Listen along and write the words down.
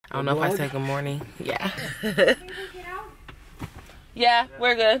I don't know if I said good morning. Yeah. Yeah,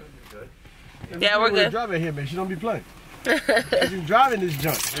 we're good. Yeah, we're good. Driving here, man. She don't be playing. She's driving this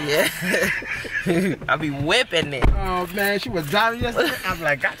junk. Yeah. I'll be whipping it. Oh man, she was driving yesterday. I'm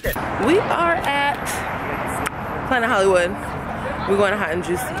like, got that. We are at Planet Hollywood. We're going to Hot and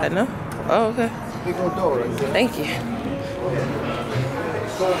Juicy. I know. Oh, okay. Big old door right there. Thank you.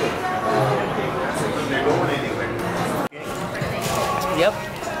 Yep.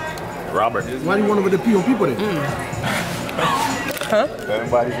 Robert. Why do you want to go to pee on people then? Huh?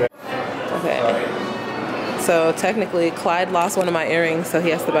 Everybody's there. Okay. So technically, Clyde lost one of my earrings, so he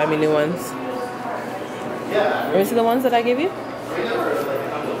has to buy me new ones. Let me see the ones that I gave you. So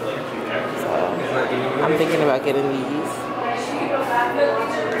I'm thinking about getting these.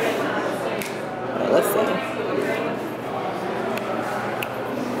 Let's see.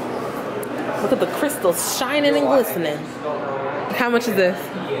 Look at the crystals shining and glistening. How much is this?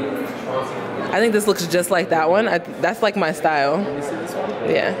 I think this looks just like that one. That's like my style.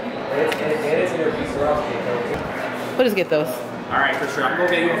 Yeah. We'll just get those. All right, for sure. I'll go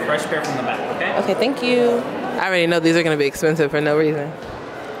get you a fresh pair from the back, okay? Okay, thank you. I already know these are gonna be expensive for no reason.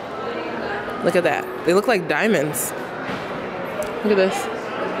 Look at that. They look like diamonds. Look at this.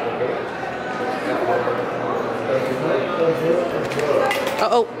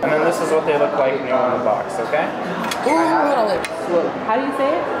 Uh-oh. And then this is what they look like when you're on the box, okay? Ooh, hold on, wait. How do you say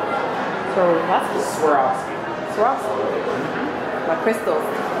it? Swarovski. Swarovski. My crystals.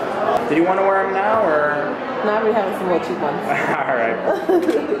 Did you want to wear them now, or? No, I already have some more cheap ones. All right.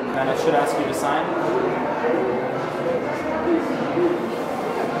 And I should ask you to sign.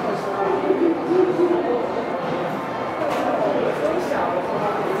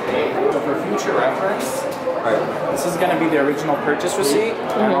 So for future reference, this is going to be the original purchase receipt,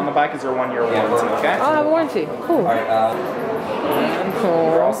 and on the back is your 1-year warranty, okay? Oh, I have a warranty. Cool.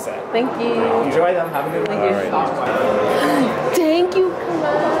 You're all set. Thank you. Enjoy them. Have a good one. Thank you.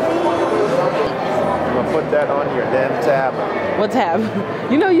 I'm gonna put that on your damn tab. What tab?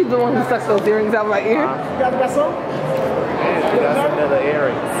 You know you're the one who sucks those earrings out of my ear. You guys got some? That's another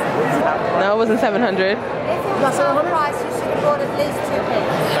earrings. No, it wasn't 700. If it was half price, you should have bought at least 2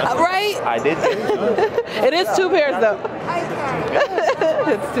 pairs. Right? I did. It is 2 pairs though. Okay.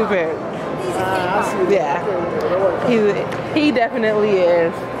 It's 2 pairs. These are cheaper. Yeah. He definitely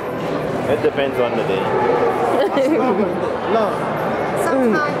is. It depends on the day.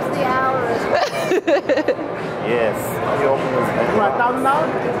 Sometimes the hour is Yes. You open this. $1,000?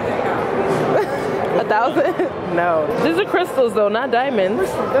 $1,000? No. These are crystals though, not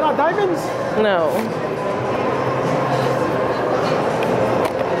diamonds. They're not diamonds? No.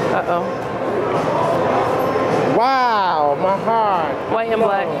 Uh-oh. Wow, my heart. White and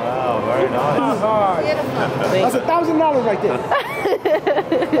black. Wow, very nice. My heart. That's $1,000 right there.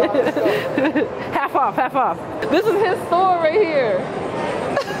 Half off, half off. This is his store right here.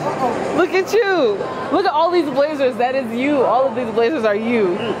 Look at you. Look at all these blazers. That is you. All of these blazers are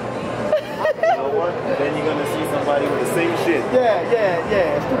you. You know what? Then you're gonna see somebody with the same shit.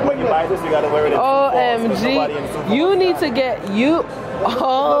 Yeah. When you buy this, you gotta wear it in OMG. You need to get you.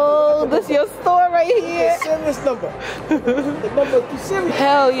 Oh, this your store right here. Send this number. The number to send.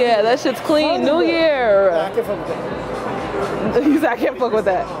 Hell yeah, that shit's clean. New Year. I can't fuck with that. You said I can't fuck with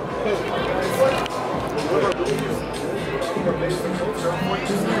that.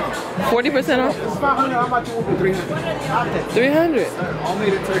 40% off? 500, how much will be 300? 300. All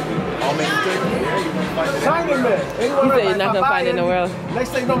made in Turkey. All made in Turkey. Sign it, man. You said you're not gonna find it nowhere else. Next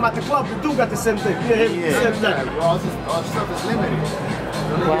thing you know, I'm at the club, the dude got the same thing. All stuff is limited.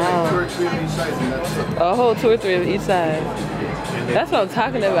 Wow. 2 or 3 of each size, and that's it. A whole 2 or 3 of each side. That's what I'm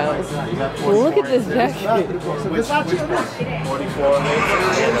talking about. Look at this jacket. Which one? 44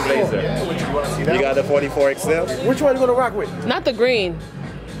 and the blazer. You got the 44 XL? Which one are you gonna rock with? Not the green.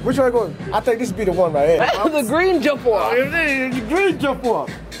 Which one are you going? I think this be the one right here. The green jump off. The green jump off.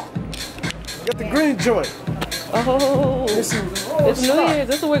 Get the green joint. Oh, it's New Year's.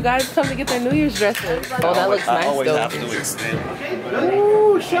 This is where guys come to get their New Year's dresses. Oh, that looks nice though. Have to extend.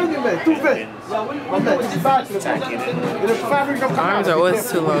 Ooh, show me, man. Too big. My man, this is bad to the the fabric don't come Arms out. are always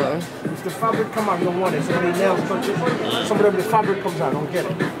too long. If the fabric come out, you don't want it. Some of the nails touch it. Some of them, the fabric comes out. Don't get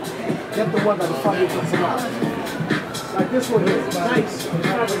it. Get the one that the fabric comes out. Like this one here. Nice.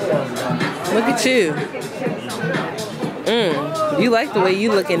 Look at you. You like the way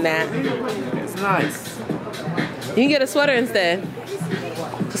you look in that. It's nice. You can get a sweater instead.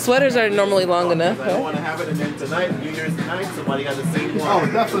 The sweaters are normally long enough. I don't want to have it, and then tonight, New Year's night, somebody got the same one.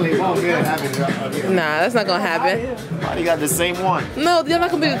 Oh, definitely won't get having it. Nah, that's not gonna happen. Somebody got the same one. No, they're not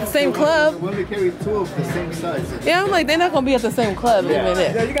gonna be at the same club. We only carry 2 of the same size. Yeah, I'm like, they're not gonna be at the same club even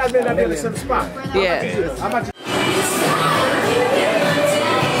if. Yeah, you guys may not be in the same spot. Yeah. How about you?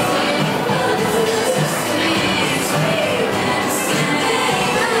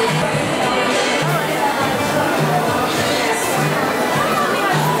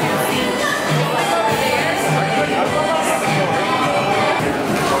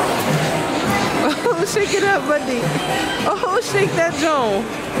 Shake it up, buddy. Oh, shake that Joan.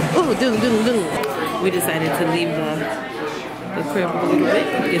 Oh, we decided to leave the crib a little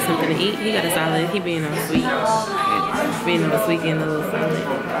bit, get something to eat. He got a salad. He being all sweet. Being all sweet, getting a little salad.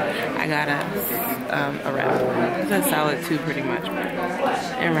 I got a wrap. It's a salad too, pretty much, but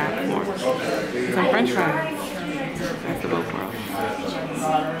and wrap more. Some French fries. That's the both world.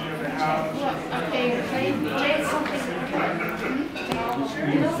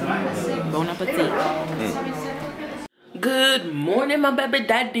 Bon appetit. Good morning, my baby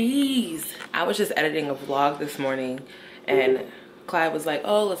daddies. I was just editing a vlog this morning and Clyde was like,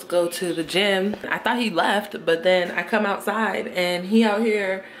 oh, let's go to the gym. I thought he left, but then I come outside and he out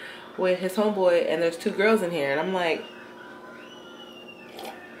here with his homeboy and there's 2 girls in here and I'm like,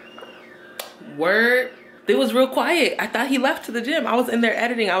 word? It was real quiet. I thought he left to the gym. I was in there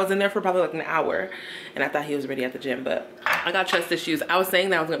editing. I was in there for probably like an hour and I thought he was already at the gym, but I got trust issues. I was saying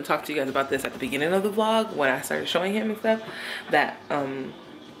that I was going to talk to you guys about this at the beginning of the vlog when I started showing him and stuff, that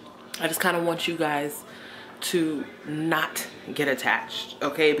I just kind of want you guys to not get attached,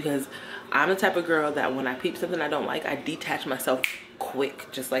 okay? Because I'm the type of girl that when I peep something I don't like, I detach myself quick,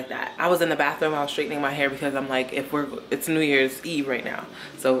 just like that. I was in the bathroom, I was straightening my hair because I'm like, it's New Year's Eve right now,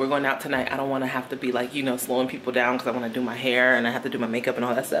 so we're going out tonight. I don't want to have to be like, you know, slowing people down because I want to do my hair and I have to do my makeup and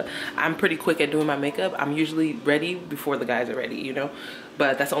all that stuff. I'm pretty quick at doing my makeup. I'm usually ready before the guys are ready, you know,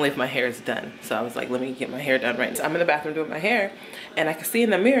 but that's only if my hair is done. So I was like, let me get my hair done right. So I'm in the bathroom doing my hair and I can see in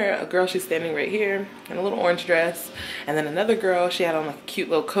the mirror a girl, she's standing right here in a little orange dress, and then another girl, she had on like a cute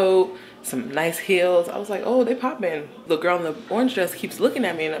little coat, some nice heels. I was like, oh, they popping. The girl in the orange dress keeps looking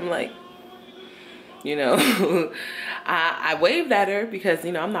at me and I'm like, you know, I waved at her because,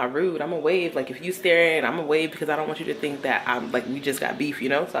 you know, I'm not rude. I'm a wave. Like if you staring, I'm a wave because I don't want you to think that I'm like, we just got beef, you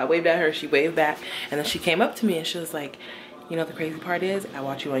know? So I waved at her, she waved back, and then she came up to me and she was like, you know, the crazy part is I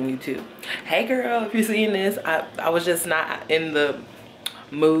watch you on YouTube. Hey girl, if you're seeing this, I was just not in the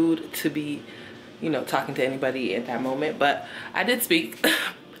mood to be, you know, talking to anybody at that moment, but I did speak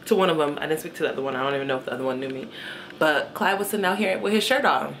to one of them. I didn't speak to the other one. I don't even know if the other one knew me. But Clyde was sitting out here with his shirt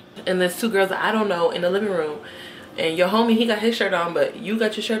on. And there's 2 girls that I don't know in the living room. And your homie, he got his shirt on, but you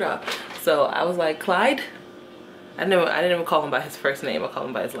got your shirt off. So I was like, Clyde? I didn't even call him by his first name. I called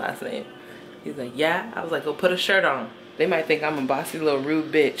him by his last name. He's like, yeah. I was like, go put a shirt on. They might think I'm a bossy little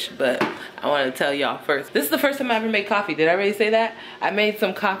rude bitch, but I wanted to tell y'all first. This is the first time I ever made coffee. Did I already say that? I made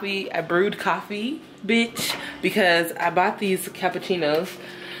some coffee. I brewed coffee, bitch, because I bought these cappuccinos.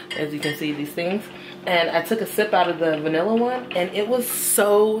 As you can see, these things, and I took a sip out of the vanilla one and it was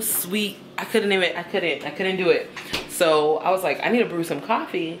so sweet. I couldn't do it. So I was like, I need to brew some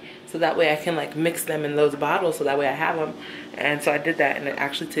coffee so that way I can like mix them in those bottles so that way I have them. And so I did that and it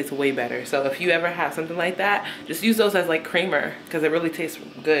actually tastes way better. So if you ever have something like that, just use those as like creamer because it really tastes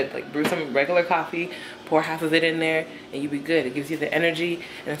good. Like brew some regular coffee, pour half of it in there and you'll be good. It gives you the energy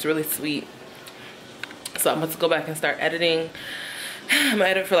and it's really sweet. So I'm about to go back and start editing. I'm gonna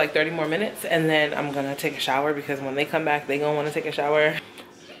edit for like 30 more minutes and then I'm gonna take a shower because when they come back, they gonna wanna take a shower.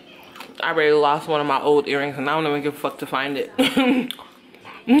 I already lost one of my old earrings and I don't even give a fuck to find it.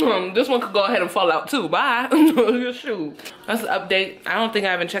 This one could go ahead and fall out too. Bye. Your shoe. That's the update. I don't think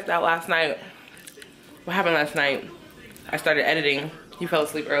I even checked out last night. What happened last night? I started editing. He fell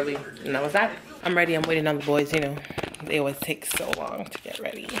asleep early and that was that. I'm ready. I'm waiting on the boys, you know. They always take so long to get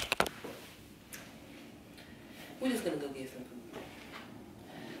ready. We're just gonna go get some food.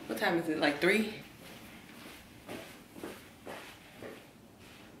 What time is it? Like 3?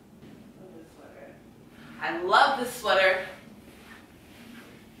 I love this sweater.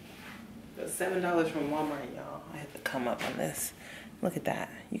 It was $7 from Walmart, y'all. I had to come up on this. Look at that.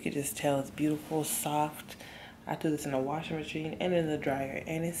 You could just tell it's beautiful, soft. I threw this in a washing machine and in the dryer,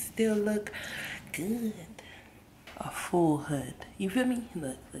 and it still look good. A full hood. You feel me?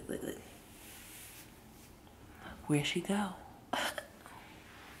 Look, look, look, look. Where'd she go?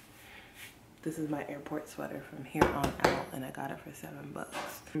 This is my airport sweater from here on out, and I got it for $7. I'm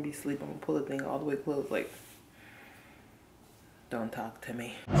gonna be sleeping. I'm gonna pull the thing all the way closed, like Don't talk to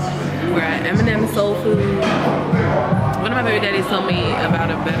me. We're at M&M Soul Food. One of my baby daddies told me about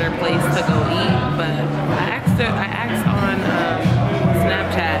a better place to go eat, but I asked on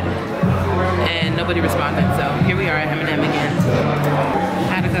Snapchat and nobody responded. So here we are at M&M again.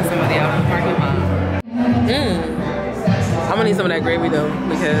 I had to cut somebody out in the parking lot. I'm gonna need some of that gravy though,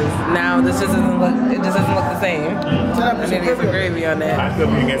 because now this just doesn't look, it just doesn't look the same. I need to get some gravy on that. I still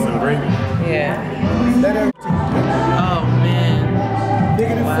need to get some gravy. Yeah. Oh man.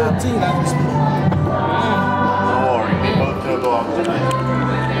 Bigger than 14, I just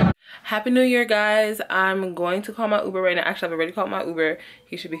Happy New Year, guys. I'm going to call my Uber right now. Actually, I've already called my Uber.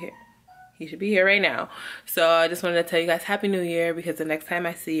 He should be here. He should be here right now. So I just wanted to tell you guys Happy New Year, because the next time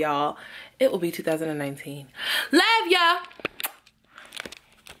I see y'all, it will be 2019. Love y'all.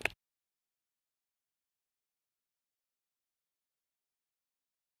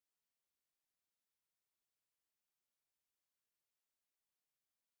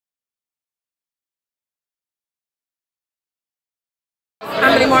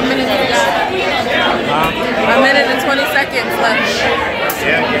 How many more minutes we got? A minute and 20 seconds left.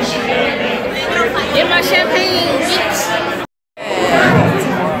 Get my champagne, bitch.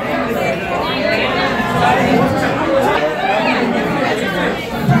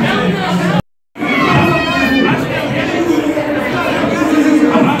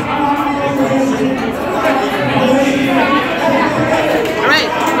 All right,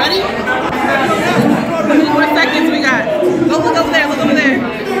 ready? How many more seconds we got? Go look over there, look over there.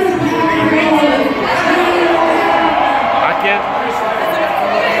 I can't.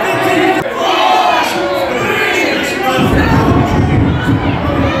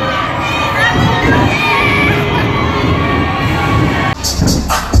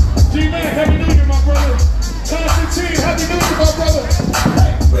 Happy New Year, my brother. Constantine, Happy New Year, my brother.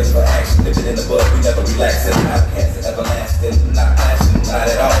 Ready for action, living in the bud, we never relax. And outcast, everlasting, not passion, not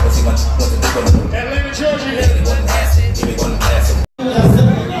at all. But see what to do. Atlanta, Georgia. Give me one acid, give me one acid.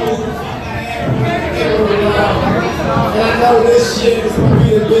 I know this year is going to be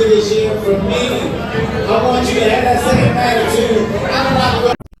the biggest year for me. I want you to have that same attitude. I'm not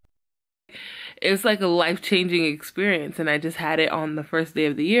going. It's like a life-changing experience, and I just had it on the first day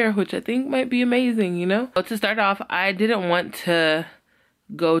of the year, which I think might be amazing, you know? So to start off, I didn't want to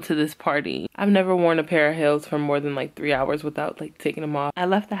go to this party. I've never worn a pair of heels for more than like 3 hours without like taking them off. I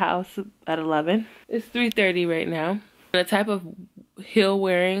left the house at 11. It's 3:30 right now. The type of heel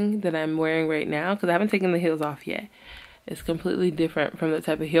wearing that I'm wearing right now, because I haven't taken the heels off yet, is completely different from the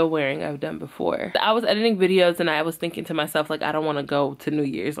type of heel wearing I've done before. I was editing videos and I was thinking to myself, like, I don't want to go to New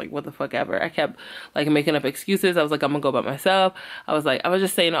Year's, like, what the fuck ever. I kept like making up excuses. I was like, I'm gonna go by myself. I was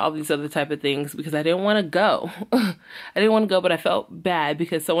just saying all these other type of things because I didn't want to go. I didn't want to go, but I felt bad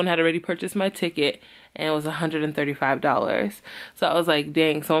because someone had already purchased my ticket and it was $135. So I was like,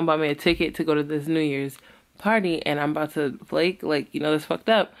 dang, someone bought me a ticket to go to this New Year's party and I'm about to flake, like, you know, that's fucked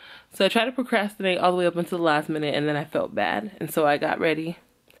up. So I tried to procrastinate all the way up until the last minute, and then I felt bad, and so I got ready.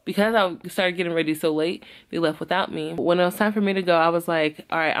 Because I started getting ready so late, they left without me. When it was time for me to go, I was like,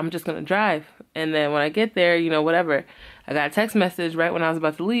 all right, I'm just gonna drive. And then when I get there, you know, whatever, I got a text message right when I was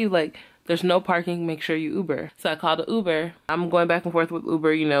about to leave, like, there's no parking, make sure you Uber. So I called an Uber. I'm going back and forth with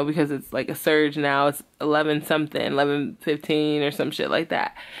Uber, you know, because it's like a surge now. It's 11 something, 11:15 or some shit like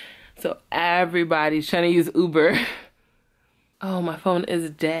that. So everybody's trying to use Uber. Oh, my phone is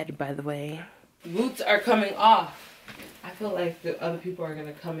dead, by the way. Boots are coming off. I feel like the other people are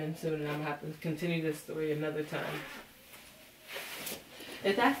gonna come in soon and I'm gonna have to continue this story another time.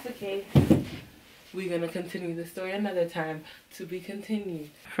 If that's the case, we're gonna continue the story another time, to be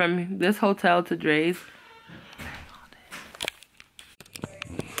continued. From this hotel to Dre's.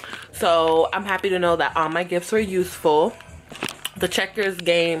 So I'm happy to know that all my gifts were useful. The checkers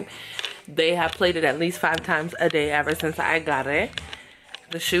game, they have played it at least 5 times a day ever since I got it.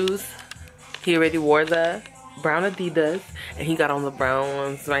 The shoes, he already wore the brown Adidas and he got on the brown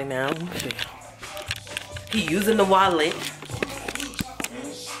ones right now. He using the wallet.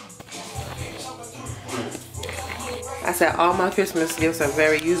 I said all my Christmas gifts are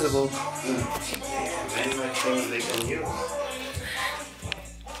very usable.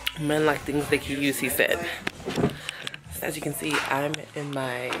 Men like things they can use, he said. As you can see, I'm in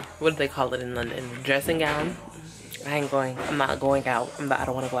my, what do they call it in London? Dressing gown. I'm not going out. I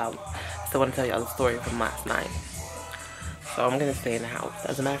don't want to go out. I still want to tell y'all the story from last night. So I'm going to stay in the house.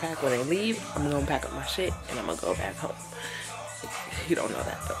 As a matter of fact, when I leave, I'm going to pack up my shit and I'm going to go back home. You don't know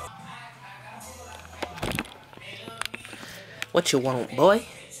that though. What you want, boy?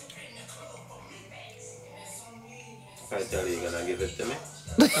 I tell you, you're going to give it to me?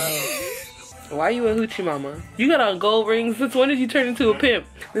 Why you a hoochie mama? You got on gold rings. Since when did you turn into a pimp?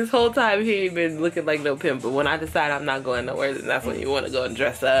 This whole time he ain't been looking like no pimp. But when I decide I'm not going nowhere, then that's when you want to go and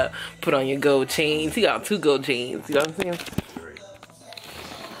dress up, put on your gold chains. He got 2 gold chains. You know what I'm saying?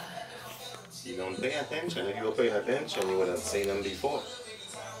 You gonna pay attention. If you were paying attention, you would have seen them before.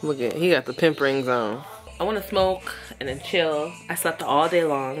 Look at, he got the pimp rings on. I want to smoke and then chill. I slept all day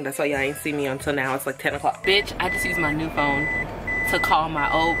long. That's why y'all ain't see me until now. It's like 10 o'clock. Bitch, I just used my new phone to call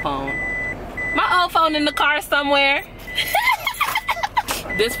my old phone. My old phone in the car somewhere.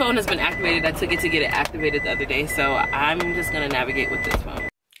 This phone has been activated. I took it to get it activated the other day. So I'm just gonna navigate with this phone.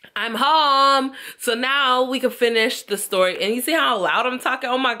 I'm home. So now we can finish the story. And you see how loud I'm talking?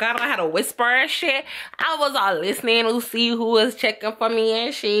 Oh my God, I had a whisper and shit. I was all listening to see who was checking for me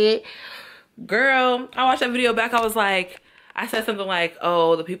and shit. Girl, I watched that video back. I was like, I said something like,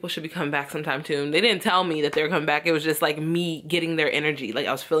 oh, the people should be coming back sometime soon. They didn't tell me that they were coming back. It was just like me getting their energy. Like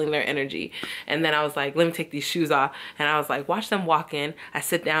I was feeling their energy. And then I was like, let me take these shoes off. And I was like, watch them walk in. I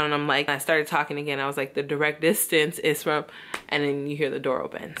sit down and I'm like, I started talking again. I was like, the direct distance is from, and then you hear the door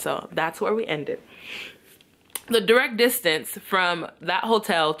open. So that's where we ended. The direct distance from that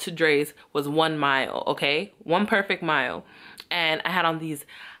hotel to Dre's was 1 mile, okay? 1 perfect mile. And I had on these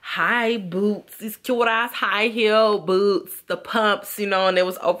high boots, these cute ass high heel boots, the pumps, you know, and it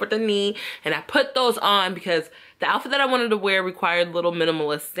was over the knee. And I put those on because the outfit that I wanted to wear required little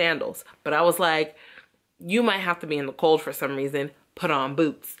minimalist sandals. But I was like, you might have to be in the cold for some reason, put on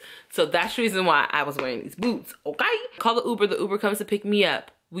boots. So that's the reason why I was wearing these boots, okay? Call the Uber comes to pick me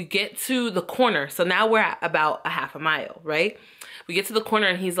up. We get to the corner. So now we're at about a half a mile, right? We get to the corner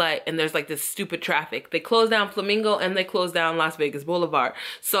and he's like, and there's like this stupid traffic. They close down Flamingo and they close down Las Vegas Boulevard.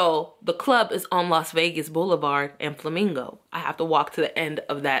 So the club is on Las Vegas Boulevard and Flamingo. I have to walk to the end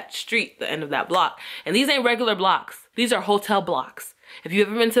of that street, the end of that block. And these ain't regular blocks. These are hotel blocks. If you've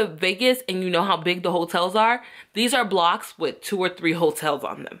ever been to Vegas and you know how big the hotels are, these are blocks with 2 or 3 hotels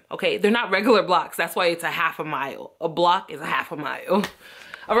on them, okay? They're not regular blocks. That's why it's a half a mile. A block is a half a mile.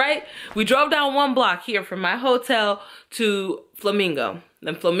 All right, we drove down 1 block here from my hotel to Flamingo.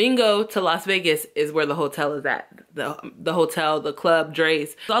 Then Flamingo to Las Vegas is where the hotel is at. The hotel, the club,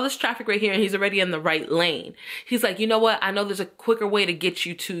 Dre's. So all this traffic right here and he's already in the right lane. He's like, you know what? I know there's a quicker way to get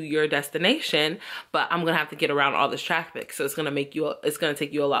you to your destination, but I'm gonna have to get around all this traffic. So it's gonna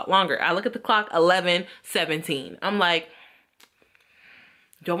take you a lot longer. I look at the clock, 11:17. I'm like,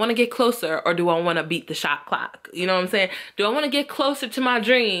 do I want to get closer or do I want to beat the shot clock? You know what I'm saying? Do I want to get closer to my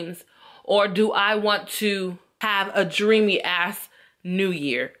dreams or do I want to have a dreamy ass New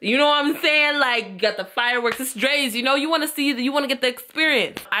Year? You know what I'm saying? Like, you got the fireworks, it's Dre's, you know, you want to see, you want to get the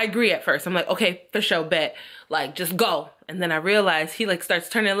experience. I agree at first. I'm like, okay, for sure, bet. Like, just go. And then I realize he like starts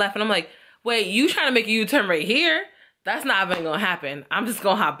turning left and I'm like, wait, you trying to make a U-turn right here? That's not even gonna happen. I'm just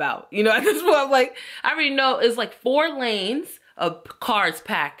gonna hop out. You know, at this point, I'm like, I already know it's like 4 lanes of cars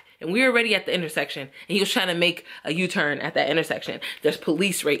packed and we were already at the intersection and he was trying to make a U-turn at that intersection. There's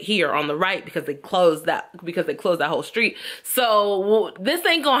police right here on the right because they closed that whole street. So this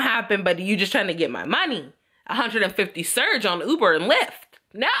ain't gonna happen, but you just trying to get my money. 150 surge on Uber and Lyft.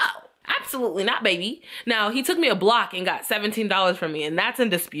 No, absolutely not, baby. Now he took me a block and got $17 from me and that's in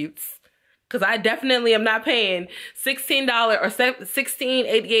disputes. Because I definitely am not paying $16 or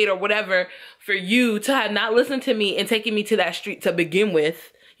 $16.88 or whatever for you to have not listened to me and taking me to that street to begin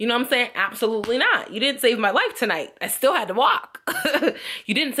with. You know what I'm saying? Absolutely not. You didn't save my life tonight. I still had to walk.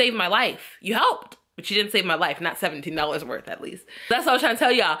 You didn't save my life. You helped, but you didn't save my life. Not $17 worth at least. That's what I was trying to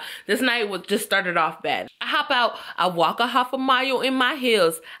tell y'all. This night was just started off bad. I hop out. I walk a half a mile in my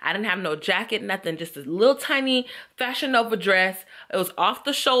heels. I didn't have no jacket, nothing. Just a little tiny Fashion Nova dress. It was off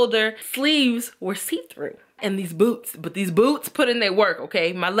the shoulder. Sleeves were see-through. And these boots, but these boots put in their work,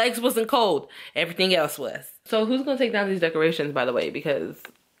 okay? My legs wasn't cold. Everything else was. So who's gonna take down these decorations, by the way? Because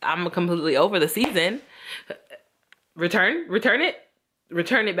I'm completely over the season. Return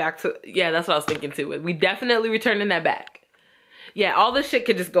it back to, yeah, that's what I was thinking too. We definitely returning that back. Yeah, all this shit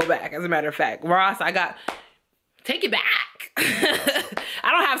could just go back, as a matter of fact. Ross, take it back. I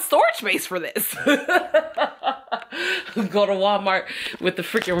don't have storage space for this. Go to Walmart with the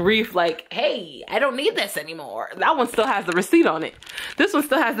freaking reef like, hey, I don't need this anymore. That one still has the receipt on it. This one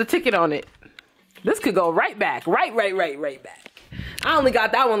still has the ticket on it. This could go right back, right back. I only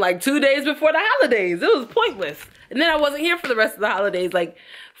got that one like 2 days before the holidays. It was pointless. And then I wasn't here for the rest of the holidays. Like,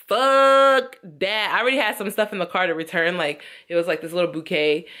 fuck that. I already had some stuff in the car to return. Like, it was like this little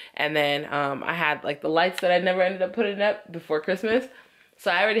bouquet. And then I had like the lights that I never ended up putting up before Christmas.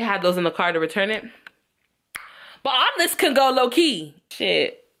 So I already had those in the car to return it. But all this can go low key.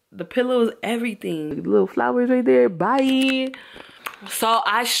 Shit. The pillows, everything. The little flowers right there. Bye. So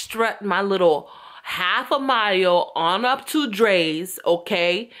I strut my little half a mile on up to Dre's,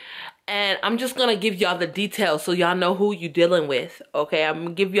 okay? And I'm just gonna give y'all the details so y'all know who you dealing with, okay? I'm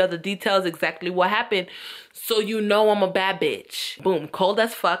gonna give y'all the details exactly what happened so you know I'm a bad bitch. Boom, cold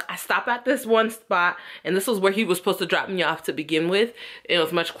as fuck. I stop at this one spot, and this was where he was supposed to drop me off to begin with. It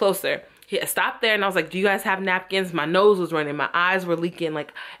was much closer. He stopped there and I was like, do you guys have napkins? My nose was running, my eyes were leaking,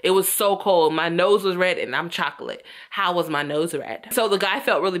 like it was so cold. My nose was red and I'm chocolate. How was my nose red? So the guy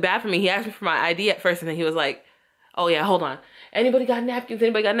felt really bad for me. He asked me for my ID at first and then he was like, oh yeah, hold on. Anybody got napkins?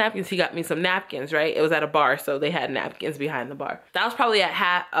 Anybody got napkins? He got me some napkins, right? It was at a bar, so they had napkins behind the bar. That was probably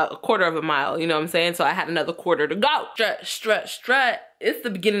at a quarter of a mile, you know what I'm saying? So I had another quarter to go. Strut, strut, strut. It's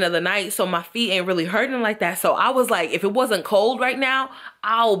the beginning of the night, so my feet ain't really hurting like that. So I was like, if it wasn't cold right now,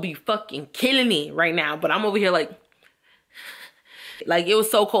 I'll be fucking killing it right now. But I'm over here like it was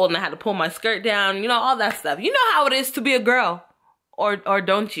so cold and I had to pull my skirt down, you know, all that stuff. You know how it is to be a girl, or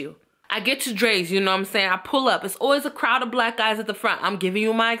don't you? I get to Dre's, you know what I'm saying? I pull up. It's always a crowd of black guys at the front. I'm giving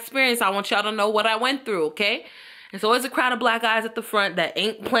you my experience. I want y'all to know what I went through, okay? It's always a crowd of black guys at the front that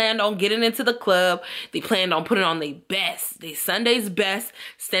ain't planned on getting into the club. They planned on putting on their best, they Sunday's best,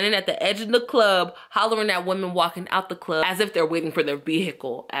 standing at the edge of the club, hollering at women walking out the club as if they're waiting for their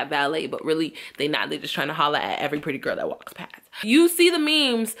vehicle at valet, but really they not. They're just trying to holler at every pretty girl that walks past. You see the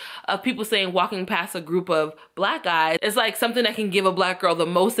memes of people saying walking past a group of black guys, it's like something that can give a black girl the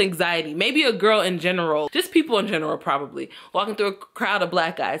most anxiety. Maybe a girl in general, just people in general probably, walking through a crowd of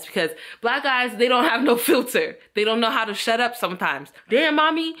black guys, because black guys, they don't have no filter. They don't know how to shut up sometimes. Damn,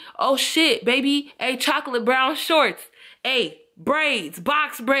 mommy. Oh shit, baby. Hey, chocolate brown shorts. Hey, braids,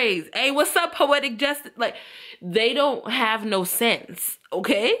 box braids. Hey, what's up, poetic justice? Like, they don't have no sense,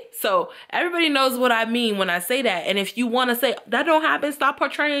 okay? So everybody knows what I mean when I say that. And if you want to say that don't happen, stop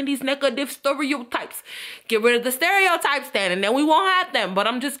portraying these negative stereotypes. Get rid of the stereotypes then, and then we won't have them. But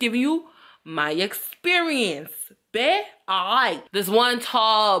I'm just giving you my experience. Bear? Alright. This one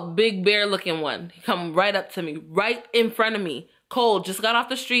tall, big bear looking one. He come right up to me, right in front of me. Cold, just got off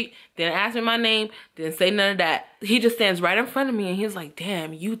the street, didn't ask me my name, didn't say none of that. He just stands right in front of me and he's like,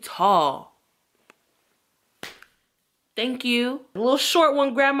 damn, you tall. Thank you. The little short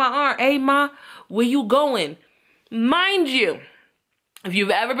one grabbed my arm. Hey ma, where you going? Mind you, if you've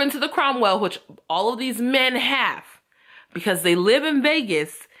ever been to the Cromwell, which all of these men have, because they live in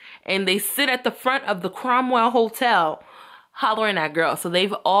Vegas, and they sit at the front of the Cromwell Hotel hollering at girls. So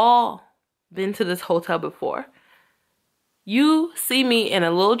they've all been to this hotel before. You see me in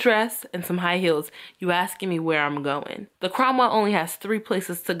a little dress and some high heels. You asking me where I'm going. The Cromwell only has 3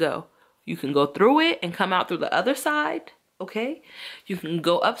 places to go. You can go through it and come out through the other side, okay? You can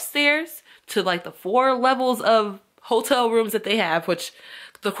go upstairs to like the 4 levels of hotel rooms that they have, which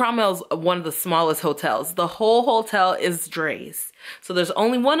the Cromwell's one of the smallest hotels. The whole hotel is Dre's. So there's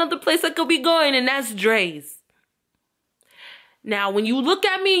only one other place I could be going, and that's Dre's. Now, when you look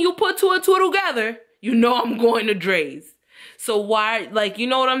at me and you put 2 and 2 together, you know I'm going to Dre's. So why, like, you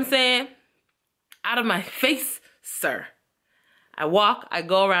know what I'm saying? Out of my face, sir. I walk, I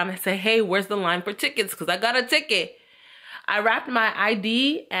go around and say, hey, where's the line for tickets? Because I got a ticket. I wrapped my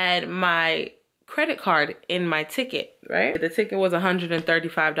ID and my credit card in my ticket, right? The ticket was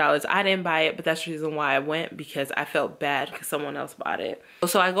 $135. I didn't buy it, but that's the reason why I went, because I felt bad because someone else bought it.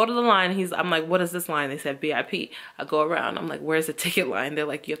 So I go to the line. I'm like, what is this line? They said VIP. I go around. I'm like, where's the ticket line? They're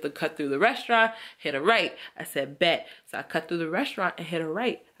like, you have to cut through the restaurant, hit a right. I said, bet. So I cut through the restaurant and hit a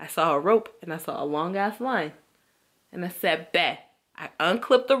right. I saw a rope and I saw a long ass line. And I said, bet. I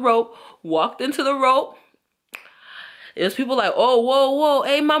unclipped the rope, walked into the rope. It was people like, oh, whoa, whoa,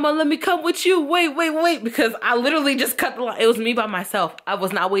 hey, mama, let me come with you. Wait, wait, wait, because I literally just cut the line. It was me by myself. I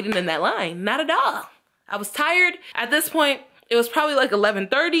was not waiting in that line, not at all. I was tired. At this point, it was probably like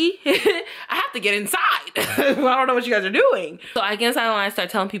 11:30. I have to get inside. I don't know what you guys are doing. So I get inside the line, I start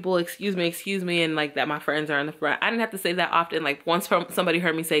telling people, excuse me, and like that my friends are in the front. I didn't have to say that often. Like once somebody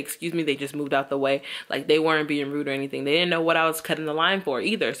heard me say, excuse me, they just moved out the way. Like they weren't being rude or anything. They didn't know what I was cutting the line for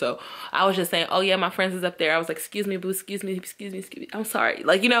either. So I was just saying, oh yeah, my friends is up there. I was like, excuse me, boo, excuse me. I'm sorry.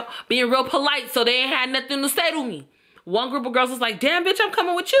 Like, you know, being real polite so they ain't had nothing to say to me. One group of girls was like, damn, bitch, I'm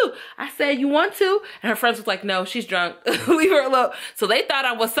coming with you. I said, you want to? And her friends was like, no, she's drunk. Leave her alone. So they thought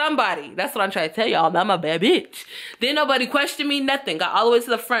I was somebody. That's what I'm trying to tell y'all. I'm a bad bitch. Then nobody questioned me, nothing. Got all the way to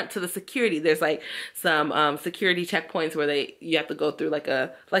the front to the security. There's like some security checkpoints where you have to go through like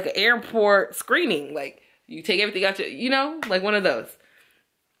an airport screening. Like you take everything out, you know, like one of those.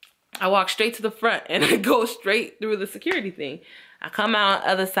 I walk straight to the front and I go straight through the security thing. I come out on the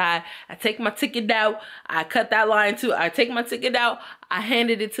other side, I take my ticket out, I cut that line too, I take my ticket out, I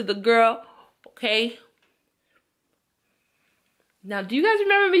handed it to the girl, okay? Now, do you guys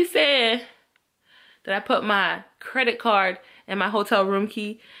remember me saying that I put my credit card and my hotel room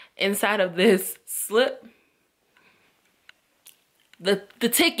key inside of this slip? The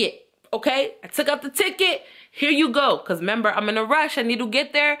ticket, okay? I took out the ticket. Here you go. Because remember, I'm in a rush. I need to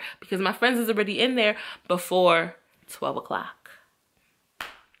get there because my friends is already in there before 12 o'clock.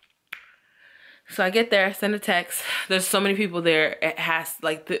 So I get there, I send a text. There's so many people there. It has,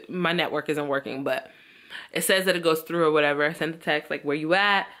 like, my network isn't working, but it says that it goes through or whatever. I send a text, like, where you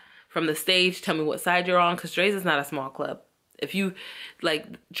at? From the stage, tell me what side you're on. Because Dre's is not a small club. If you, like,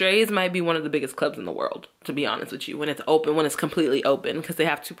 Dre's might be one of the biggest clubs in the world, to be honest with you, when it's open, when it's completely open, because they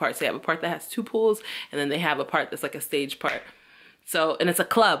have two parts. They have a part that has 2 pools, and then they have a part that's like a stage part. So, and it's a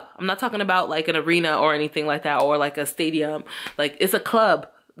club. I'm not talking about like an arena or anything like that, or like a stadium. Like, it's a club.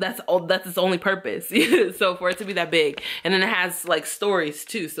 That's its only purpose. So for it to be that big. And then it has like stories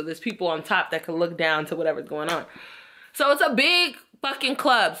too. So there's people on top that can look down to whatever's going on. So it's a big fucking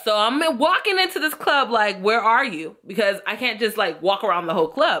club. So I'm walking into this club like, where are you? Because I can't just like walk around the whole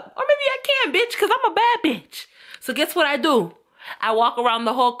club. Or maybe I can, bitch, because I'm a bad bitch. So guess what I do? I walk around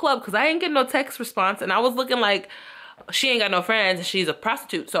the whole club because I ain't getting no text response. And I was looking like, she ain't got no friends and she's a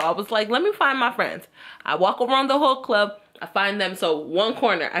prostitute. So I was like, let me find my friends. I walk around the whole club. I find them. So one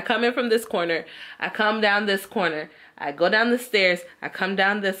corner, I come in from this corner. I come down this corner. I go down the stairs. I come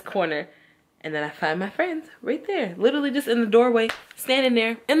down this corner. And then I find my friends right there. Literally just in the doorway. Standing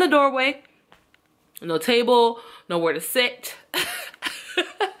there in the doorway. No table. Nowhere to sit.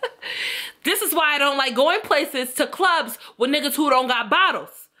 This is why I don't like going places to clubs with niggas who don't got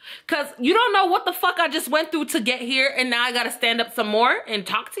bottles. Cause you don't know what the fuck I just went through to get here. And now I gotta stand up some more and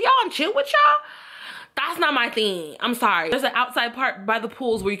talk to y'all and chill with y'all. That's not my thing. I'm sorry. There's an outside part by the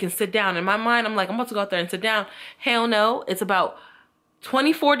pools where you can sit down. In my mind, I'm like, I'm about to go out there and sit down. Hell no. It's about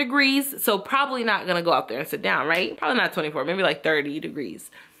 24 degrees. So probably not gonna go out there and sit down, right? Probably not 24, maybe like 30 degrees.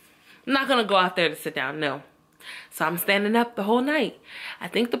 I'm not gonna go out there to sit down, no. So I'm standing up the whole night. I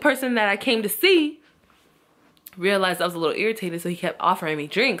think the person that I came to see realized I was a little irritated, so he kept offering me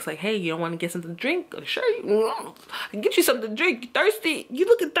drinks. Like, hey, you don't want to get something to drink? Sure, I can get you something to drink. You thirsty? You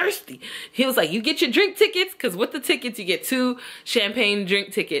looking thirsty. He was like, you get your drink tickets? Because with the tickets, you get 2 champagne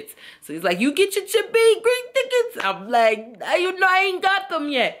drink tickets. So he's like, you get your champagne drink tickets? I'm like, you know, I ain't got them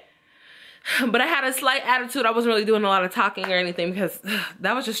yet. But I had a slight attitude. I wasn't really doing a lot of talking or anything because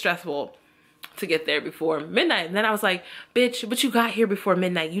that was just stressful to get there before midnight. And then I was like, bitch, but you got here before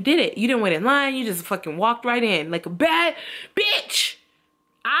midnight. You did it. You didn't wait in line. You just fucking walked right in like a bad bitch.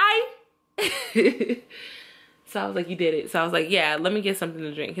 So I was like, you did it. So I was like, yeah, let me get something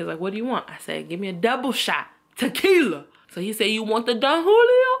to drink. He was like, what do you want? I said, give me a double shot tequila. So he said, you want the Don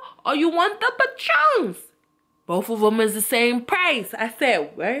Julio or you want the Patrons? Both of them is the same price. I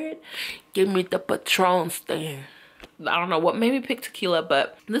said, word? Give me the Patrons then. I don't know what made me pick tequila,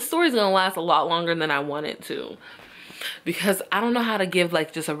 but this story's gonna last a lot longer than I want it to. Because I don't know how to give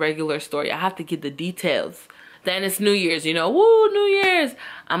like just a regular story. I have to give the details. Then it's New Year's, you know, woo, New Year's.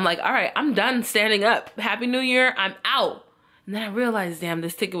 I'm like, all right, I'm done standing up. Happy New Year, I'm out. And then I realized, damn,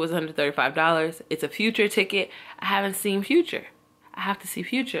 this ticket was under $35. It's a Future ticket. I haven't seen Future. I have to see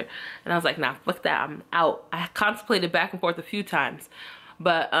Future. And I was like, nah, fuck that, I'm out. I contemplated back and forth a few times.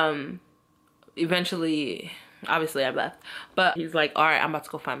 But eventually, obviously I left. But he's like, all right, I'm about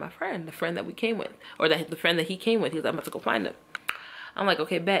to go find my friend, the friend that we came with. Or the friend that he came with. He's like, I'm about to go find him. I'm like,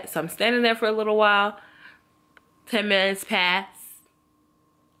 okay, bet. So I'm standing there for a little while. 10 minutes pass.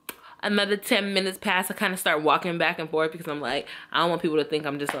 Another 10 minutes pass. I kind of start walking back and forth because I'm like, I don't want people to think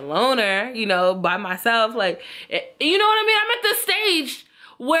I'm just a loner, you know, by myself. Like, you know what I mean? I'm at this stage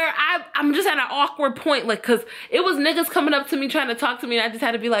where I'm just at an awkward point. Like, because it was niggas coming up to me trying to talk to me. And I just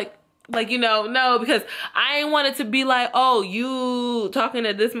had to be like, you know, no, because I ain't wanted to be like, oh, you talking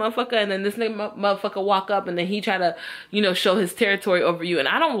to this motherfucker, and then this motherfucker walk up and then he try to, you know, show his territory over you. And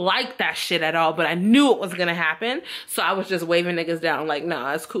I don't like that shit at all, but I knew it was gonna happen. So I was just waving niggas down like,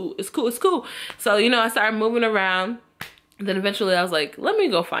 nah, it's cool, it's cool, it's cool. So, you know, I started moving around. Then eventually I was like, let me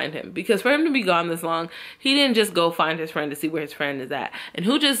go find him. Because for him to be gone this long, he didn't just go find his friend to see where his friend is at. And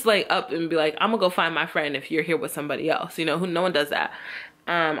who just like up and be like, I'm gonna go find my friend if you're here with somebody else. You know, no one does that.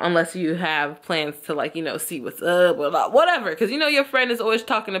 Unless you have plans to, like, you know, see what's up or not, whatever. Because you know your friend is always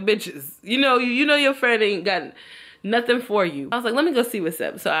talking to bitches. You know your friend ain't got nothing for you. I was like, let me go see what's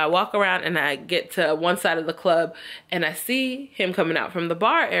up. So I walk around and I get to one side of the club and I see him coming out from the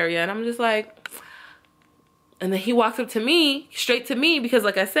bar area. And I'm just like, and then he walks up to me, straight to me, because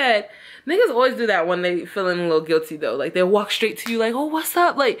like I said, niggas always do that when they feeling a little guilty though. Like they'll walk straight to you like, oh, what's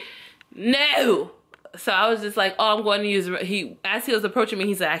up? Like, no. So I was just like, oh, I'm going to use, as he was approaching me,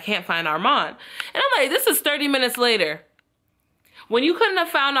 he said, I can't find Armand. And I'm like, this is 30 minutes later. When you couldn't have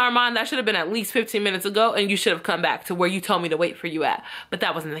found Armand, that should have been at least 15 minutes ago, and you should have come back to where you told me to wait for you at. But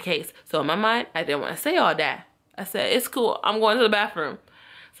that wasn't the case. So in my mind, I didn't want to say all that. I said, it's cool. I'm going to the bathroom.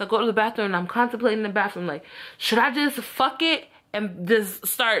 So I go to the bathroom, and I'm contemplating the bathroom, like, should I just fuck it and just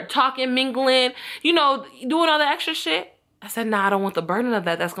start talking, mingling, you know, doing all the extra shit? I said, nah, I don't want the burden of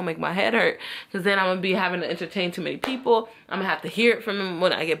that. That's going to make my head hurt. Because then I'm going to be having to entertain too many people. I'm going to have to hear it from them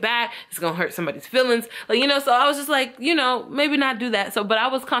when I get back. It's going to hurt somebody's feelings. Like, you know, so I was just like, you know, maybe not do that. So, but I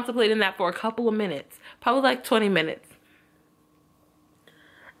was contemplating that for a couple of minutes. Probably like 20 minutes.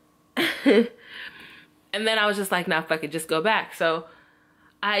 And then I was just like, nah, fuck it, just go back. So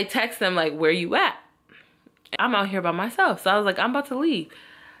I text them like, where you at? I'm out here by myself. So I was like, I'm about to leave.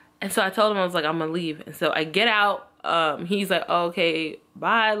 And so I told him, I was like, I'm going to leave. And so I get out. He's like, oh, okay,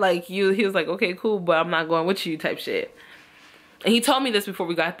 bye. Like, he was like, okay, cool, but I'm not going with you type shit. And he told me this before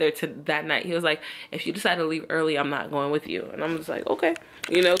we got there to that night. He was like, if you decide to leave early, I'm not going with you. And I'm just like, okay.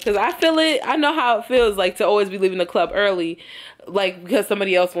 You know, because I feel it. I know how it feels like to always be leaving the club early, like because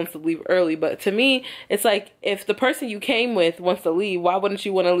somebody else wants to leave early. But to me, it's like, if the person you came with wants to leave, why wouldn't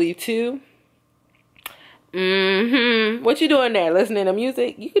you want to leave too? What you doing there? Listening to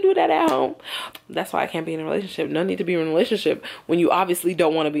music? You can do that at home. That's why I can't be in a relationship. No need to be in a relationship when you obviously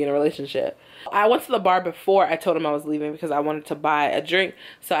don't want to be in a relationship. I went to the bar before I told him I was leaving because I wanted to buy a drink.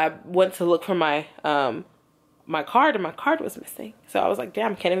 So I went to look for my my card, and my card was missing. So I was like,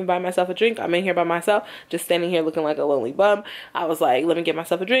 damn, can't even buy myself a drink. I'm in here by myself, just standing here looking like a lonely bum. I was like, let me get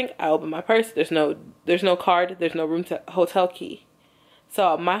myself a drink. I opened my purse. There's no card. There's no room to hotel key.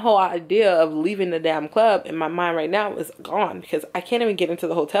 So my whole idea of leaving the damn club in my mind right now is gone because I can't even get into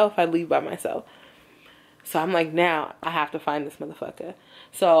the hotel if I leave by myself. So I'm like, now I have to find this motherfucker.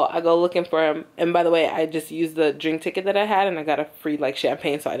 So I go looking for him. And by the way, I just used the drink ticket that I had, and I got a free like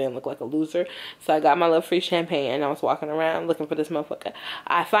champagne, so I didn't look like a loser. So I got my little free champagne, and I was walking around looking for this motherfucker.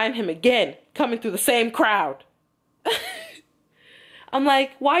 I find him again coming through the same crowd. I'm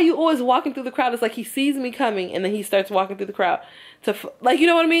like, why are you always walking through the crowd? It's like he sees me coming, and then he starts walking through the crowd. Like, you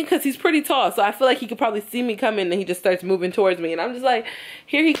know what I mean? Because he's pretty tall, so I feel like he could probably see me coming, and he just starts moving towards me. And I'm just like,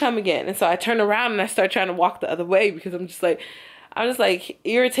 here he come again. And so I turn around, and I start trying to walk the other way because I'm just like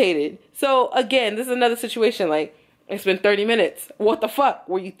irritated. So again, this is another situation. Like, it's been 30 minutes. What the fuck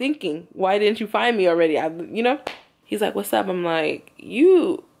were you thinking? Why didn't you find me already? You know? He's like, what's up? I'm like,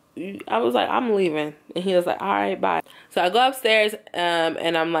 I was like, I'm leaving. And he was like, all right, bye. So I go upstairs,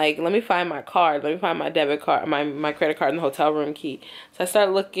 and I'm like, let me find my card. Let me find my debit card, my credit card, and the hotel room key. So I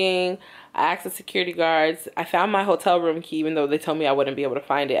started looking. I asked the security guards. I found my hotel room key, even though they told me I wouldn't be able to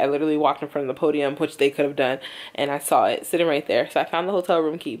find it. I literally walked in front of the podium, which they could have done, and I saw it sitting right there. So I found the hotel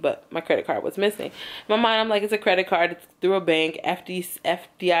room key, but my credit card was missing. In my mind, I'm like, it's a credit card. It's through a bank,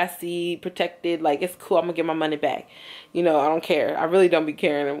 FDIC protected. Like, it's cool. I'm going to get my money back. You know, I don't care. I really don't be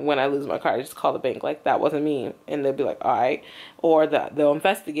caring when I lose my card. I just call the bank like that wasn't me. And they'll be like, all right. Or they'll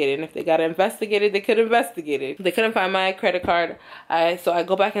investigate it. And if they got to investigate it, they could investigate it. They couldn't find my credit card. So I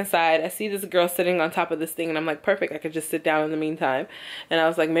go back inside. I see this girl sitting on top of this thing. And I'm like, perfect. I could just sit down in the meantime. And I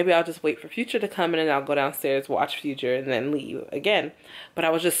was like, maybe I'll just wait for Future to come in, and I'll go downstairs, watch Future, and then leave again. But I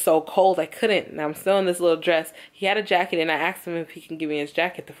was just so cold. I couldn't. And I'm still in this little dress. He had a jacket, and I asked him if he can give me his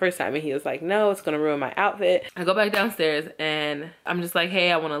jacket the first time. And he was like, no, it's going to ruin my outfit. I go back downstairs, and I'm just like,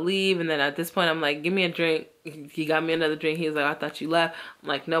 hey, I want to leave. And then at this point, I'm like, give me a drink. He got me another drink. He was like, I thought you left. I'm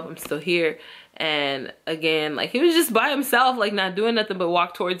like, nope, I'm still here. And again, like, he was just by himself, like, not doing nothing but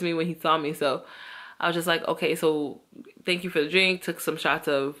walk towards me when he saw me. So I was just like, okay, so thank you for the drink. Took some shots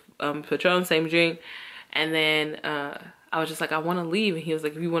of Patron, same drink. And then I was just like, I want to leave. And he was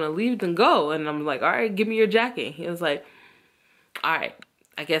like, if you want to leave, then go. And I'm like, all right, give me your jacket. He was like, all right.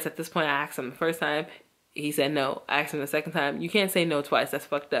 I guess at this point, I asked him the first time. He said no. I asked him the second time. You can't say no twice. That's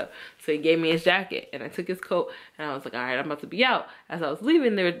fucked up. So he gave me his jacket, and I took his coat, and I was like, all right, I'm about to be out. As I was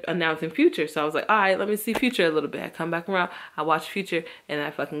leaving, they were announcing Future. So I was like, all right, let me see Future a little bit. I come back around, I watch Future, and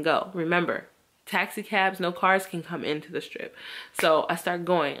I fucking go. Remember, taxi cabs, no cars can come into the strip. So I start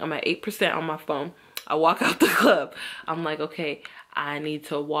going. I'm at 8% on my phone. I walk out the club. I'm like, okay, I need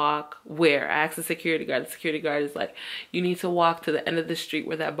to walk where? I asked the security guard. The security guard is like, you need to walk to the end of the street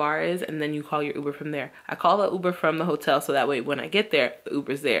where that bar is, and then you call your Uber from there. I call the Uber from the hotel, so that way when I get there, the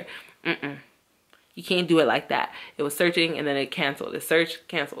Uber's there. You can't do it like that. It was searching, and then it canceled. It searched,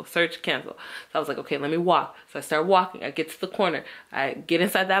 cancel, search, cancel. So I was like, okay, let me walk. So I start walking. I get to the corner. I get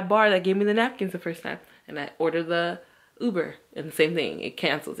inside that bar that gave me the napkins the first time, and I order the Uber, and the same thing. It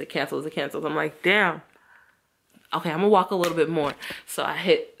cancels, it cancels, it cancels. I'm like, damn. Okay, I'm gonna walk a little bit more. So I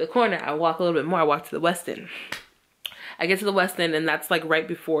hit the corner, I walk a little bit more, I walk to the Westin. I get to the West End, and that's like right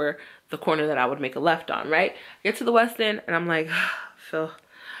before the corner that I would make a left on, right? I get to the West End, and I'm like, Phil,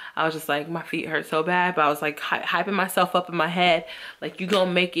 I was just like, my feet hurt so bad, but I was like hyping myself up in my head, like, you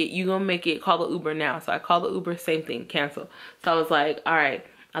gonna make it, call the Uber now. So I call the Uber, same thing, cancel. So I was like, all right,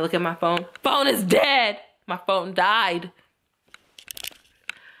 I look at my phone is dead. My phone died.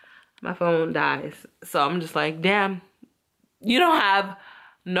 My phone dies. So I'm just like, damn, you don't have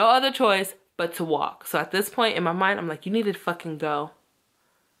no other choice but to walk. So at this point in my mind, I'm like, you need to fucking go.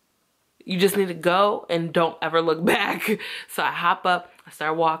 You just need to go and don't ever look back. So I hop up, I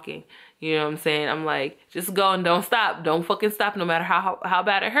start walking. You know what I'm saying? I'm like, just go and don't stop. Don't fucking stop no matter how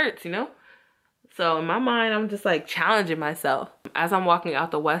bad it hurts, you know? So in my mind, I'm just like challenging myself. As I'm walking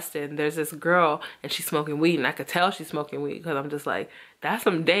out the West End, there's this girl and she's smoking weed, and I could tell she's smoking weed because I'm just like, that's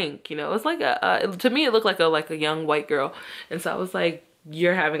some dank, you know? It's like to me, it looked like a young white girl. And so I was like,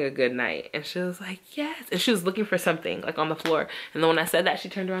 you're having a good night. And she was like, yes. And she was looking for something like on the floor. And then when I said that, she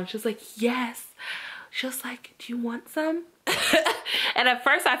turned around, she was like, yes. She was like, do you want some? And at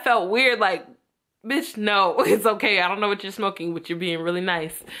first I felt weird, like, bitch, no, it's okay. I don't know what you're smoking, but you're being really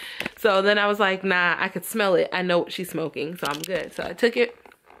nice. So then I was like, nah, I could smell it. I know what she's smoking, so I'm good. So I took it.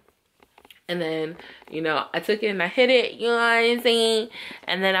 And then, you know, I took it and I hit it, you know what I'm saying?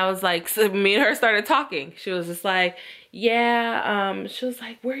 And then I was like, so me and her started talking. She was just like, yeah, she was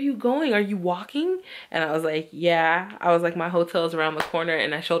like, where are you going? Are you walking? And I was like, yeah. I was like, my hotel's around the corner,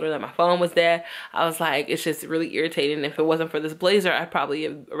 and I showed her that my phone was dead. I was like, it's just really irritating. If it wasn't for this blazer, I'd probably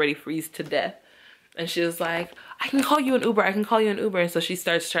have already freeze to death. And she was like, I can call you an Uber. I can call you an Uber. And so she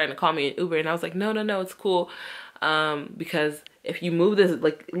starts trying to call me an Uber. And I was like, no, it's cool. Because if you move this,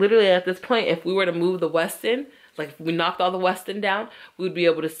 like literally at this point, if we were to move the West End, like if we knocked all the West End down, we would be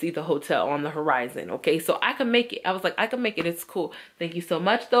able to see the hotel on the horizon. Okay, so I can make it. I was like, I can make it. It's cool. Thank you so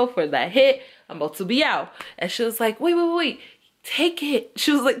much though for that hit. I'm about to be out. And she was like, wait. Take it.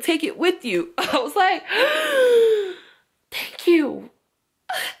 She was like, take it with you. I was like, thank you.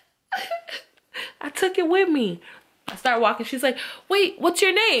 I took it with me. I start walking. She's like, wait, what's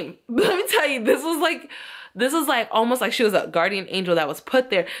your name? Let me tell you, this was like almost like she was a guardian angel that was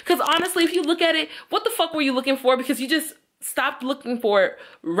put there. Because honestly, if you look at it, what the fuck were you looking for? Because you just stopped looking for it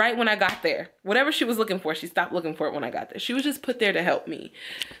right when I got there. Whatever she was looking for, she stopped looking for it when I got there. She was just put there to help me.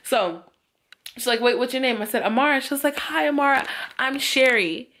 So she's like, wait, what's your name? I said, Amara. She was like, hi, Amara. I'm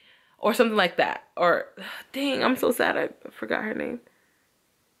Sherry. Or something like that. Or, dang, I'm so sad I forgot her name.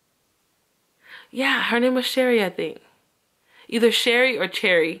 Yeah, her name was Sherry, I think. Either Sherry or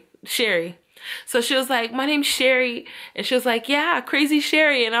Cherry. Sherry. So she was like, my name's Sherry. And she was like, yeah, Crazy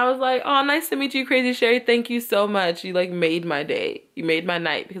Sherry. And I was like, oh, nice to meet you, Crazy Sherry. Thank you so much. You like made my day. You made my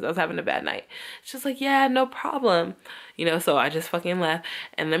night because I was having a bad night. She was like, yeah, no problem. You know, so I just fucking left.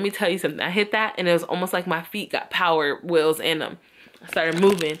 And let me tell you something. I hit that and it was almost like my feet got power wheels in them. I started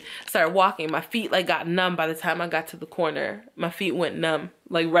moving, started walking. My feet like got numb by the time I got to the corner. My feet went numb,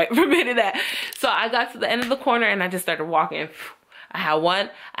 like right from minute that. So I got to the end of the corner and I just started walking. I had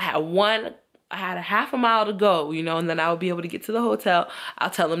a half a mile to go, you know, and then I would be able to get to the hotel.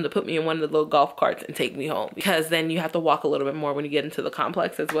 I'll tell them to put me in one of the little golf carts and take me home, because then you have to walk a little bit more when you get into the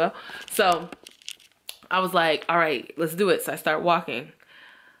complex as well. So I was like, all right, let's do it. So I start walking.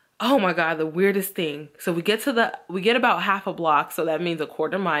 Oh my God, the weirdest thing. So we get about half a block. So that means a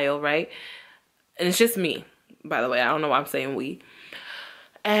quarter mile, right? And it's just me, by the way. I don't know why I'm saying we.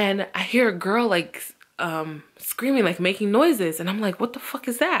 And I hear a girl like screaming, like making noises. And I'm like, what the fuck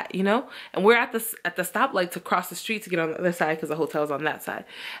is that? You know? And we're at the stoplight to cross the street to get on the other side because the hotel's on that side.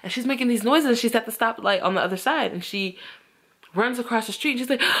 And she's making these noises. She's at the stoplight on the other side. And she runs across the street and she's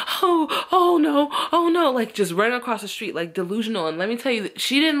like, oh no, like just running across the street like delusional. And let me tell you,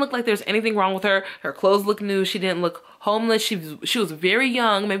 she didn't look like there's anything wrong with her. Her clothes look new. She didn't look homeless. She was very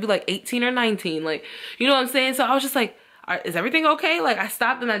young, maybe like 18 or 19, like, you know what I'm saying? So I was just like, is everything okay? Like I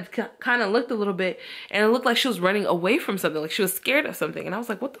stopped and I kind of looked a little bit and it looked like she was running away from something, like she was scared of something. And I was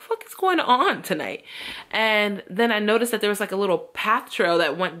like, what the fuck is going on tonight? And then I noticed that there was like a little path trail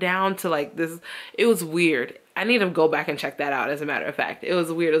that went down to like this. It was weird. I need to go back and check that out, as a matter of fact. It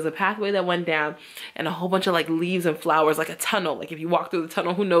was weird. It was a pathway that went down and a whole bunch of like leaves and flowers, like a tunnel. Like if you walk through the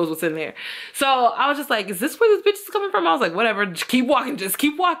tunnel, who knows what's in there? So I was just like, is this where this bitch is coming from? I was like, whatever, just keep walking, just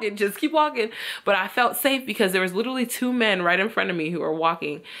keep walking, just keep walking. But I felt safe because there was literally two men right in front of me who were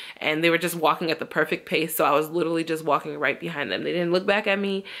walking, and they were just walking at the perfect pace. So I was literally just walking right behind them. They didn't look back at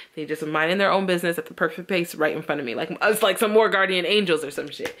me. They just were minding their own business at the perfect pace right in front of me. Like it's like some more guardian angels or some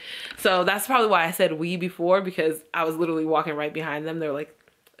shit. So that's probably why I said we before, because I was literally walking right behind them. They're like,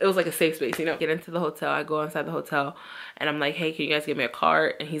 it was like a safe space, you know. Get into the hotel. I go inside the hotel and I'm like, hey, can you guys give me a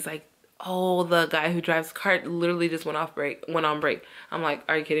card? And he's like, oh, the guy who drives the car literally just went on break. I'm like,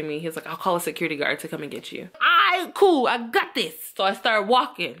 are you kidding me? He's like, I'll call a security guard to come and get you. Alright, cool, I got this. So I started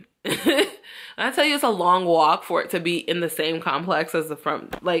walking. I tell you, it's a long walk for it to be in the same complex as the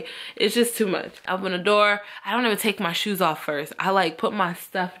front. Like, it's just too much. I open the door. I don't even take my shoes off first. I like put my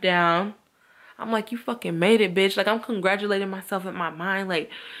stuff down. I'm like, you fucking made it, bitch. Like, I'm congratulating myself in my mind. Like,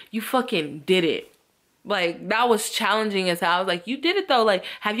 you fucking did it. Like, that was challenging as hell. I was like, you did it though. Like,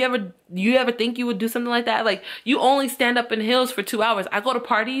 you ever think you would do something like that? Like, you only stand up in heels for 2 hours. I go to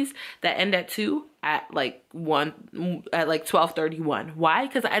parties that end at 2 at like 12:31. Why?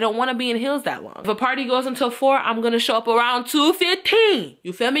 Because I don't want to be in heels that long. If a party goes until 4, I'm gonna show up around 2:15.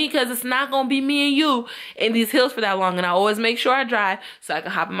 You feel me? Because it's not gonna be me and you in these heels for that long. And I always make sure I drive so I can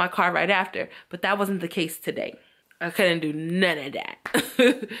hop in my car right after. But that wasn't the case today. I couldn't do none of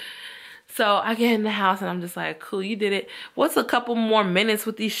that. So I get in the house and I'm just like, cool, you did it. What's a couple more minutes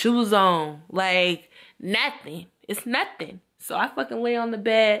with these shoes on? Like, nothing. It's nothing. So I fucking lay on the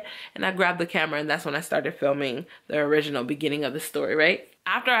bed and I grabbed the camera, and that's when I started filming the original beginning of the story, right?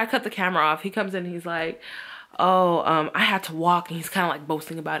 After I cut the camera off, he comes in and he's like, oh, I had to walk. And he's kind of like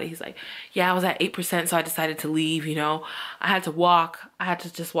boasting about it. He's like, yeah, I was at 8%, so I decided to leave, you know. I had to walk. I had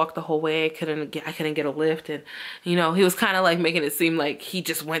to just walk the whole way. I couldn't get a lift. And, you know, he was kind of like making it seem like he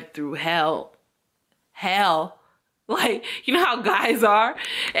just went through hell. Like, you know how guys are?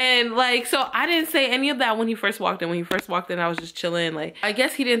 And like, so I didn't say any of that when he first walked in. When he first walked in, I was just chilling. Like, I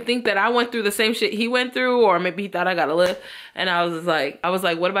guess he didn't think that I went through the same shit he went through, or maybe he thought I got a lift. And I was like,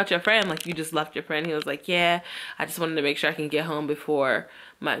 what about your friend? Like, you just left your friend? He was like, yeah, I just wanted to make sure I can get home before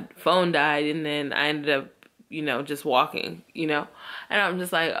my phone died. And then I ended up, you know, just walking, you know? And I'm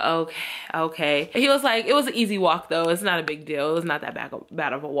just like, okay. He was like, it was an easy walk though. It's not a big deal. It was not that bad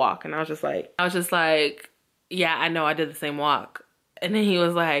of a walk. And I was just like, yeah, I know, I did the same walk. And then he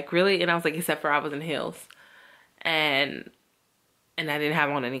was like, really? And I was like, except for I was in heels. And I didn't have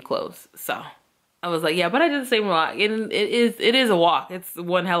on any clothes. So I was like, yeah, but I did the same walk. It is a walk. It's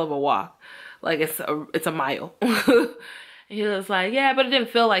one hell of a walk. Like, it's a mile. And he was like, yeah, but it didn't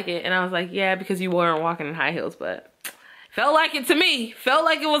feel like it. And I was like, yeah, because you weren't walking in high heels, but felt like it to me. Felt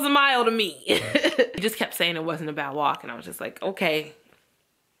like it was a mile to me. He just kept saying it wasn't a bad walk. And I was just like, okay.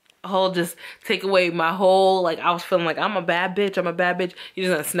 Just take away my whole, like, I was feeling like I'm a bad bitch. You're just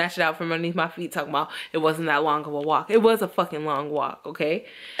gonna snatch it out from underneath my feet talking about it wasn't that long of a walk. It was a fucking long walk, okay?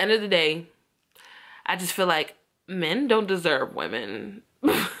 End of the day, I just feel like men don't deserve women.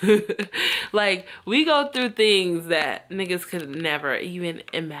 Like, we go through things that niggas could never even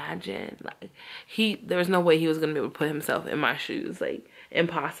imagine. Like, there was no way he was gonna be able to put himself in my shoes. Like,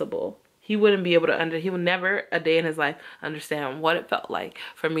 impossible. He wouldn't be able to he would never a day in his life understand what it felt like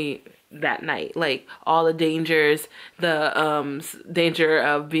for me that night. Like, all the dangers, the danger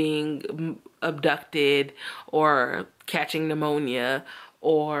of being abducted or catching pneumonia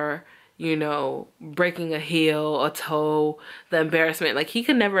or, you know, breaking a heel, a toe, the embarrassment. Like, he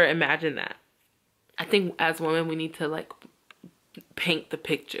could never imagine that. I think as women, we need to, like, paint the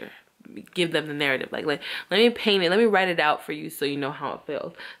picture. Give them the narrative. Like, let me paint it. Let me write it out for you so you know how it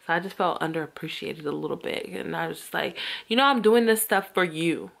feels. So I just felt underappreciated a little bit. And I was just like, you know, I'm doing this stuff for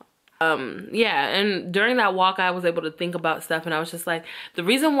you. Yeah, and during that walk, I was able to think about stuff. And I was just like, the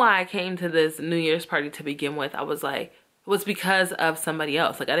reason why I came to this New Year's party to begin with, I was like, was because of somebody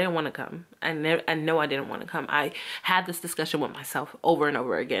else. Like, I didn't want to come. I know I didn't want to come. I had this discussion with myself over and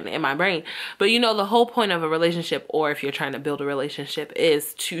over again in my brain. But, you know, the whole point of a relationship, or if you're trying to build a relationship,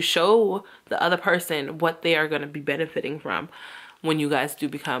 is to show the other person what they are going to be benefiting from when you guys do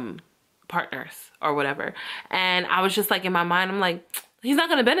become partners or whatever. And I was just like, in my mind, I'm like, he's not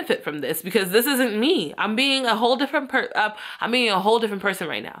going to benefit from this because this isn't me. I'm being a whole different person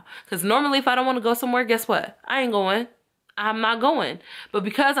right now. Because normally if I don't want to go somewhere, guess what? I ain't going. I'm not going. But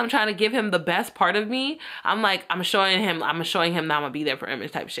because I'm trying to give him the best part of me, I'm like, I'm showing him that I'm gonna be there for him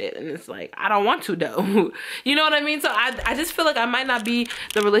type shit. And it's like, I don't want to though. You know what I mean? So I just feel like I might not be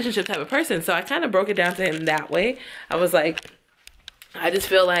the relationship type of person. So I kind of broke it down to him that way. I was like, I just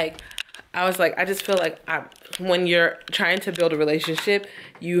feel like when you're trying to build a relationship,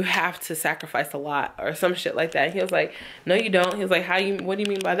 you have to sacrifice a lot or some shit like that. And he was like, no, you don't. He was like, what do you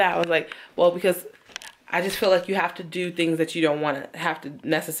mean by that? I was like, well, because I just feel like you have to do things that you don't want to have to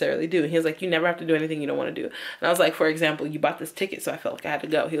necessarily do. And he was like, you never have to do anything you don't want to do. And I was like, for example, you bought this ticket, so I felt like I had to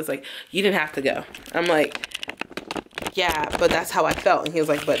go. He was like, you didn't have to go. I'm like, yeah, but that's how I felt. And he was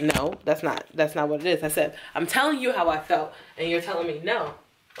like, but no, that's not what it is. I said, I'm telling you how I felt, and you're telling me no.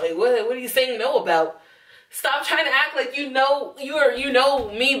 Like, what are you saying no about? Stop trying to act like you know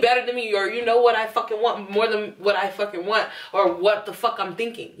me better than me, or you know what I fucking want more than what I fucking want, or what the fuck I'm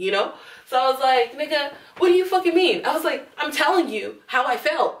thinking, you know? So I was like, nigga, what do you fucking mean? I was like, I'm telling you how I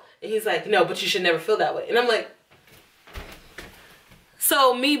felt. And he's like, no, but you should never feel that way. And I'm like,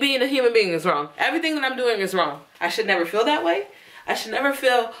 so me being a human being is wrong. Everything that I'm doing is wrong. I should never feel that way. I should never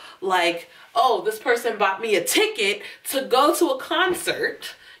feel like, oh, this person bought me a ticket to go to a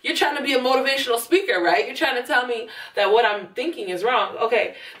concert. You're trying to be a motivational speaker, right? You're trying to tell me that what I'm thinking is wrong.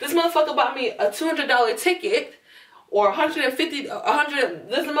 Okay, this motherfucker bought me a $200 ticket, or this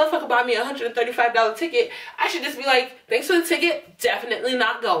motherfucker bought me a $135 ticket. I should just be like, thanks for the ticket, definitely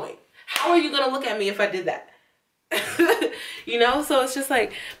not going. How are you gonna look at me if I did that? You know, so it's just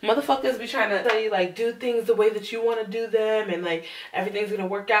like motherfuckers be trying to tell you like do things the way that you want to do them, and like everything's gonna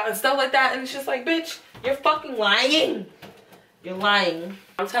work out and stuff like that, and it's just like, bitch, you're fucking lying. You're lying.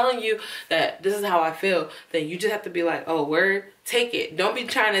 I'm telling you that this is how I feel. Then you just have to be like, oh, word, take it. Don't be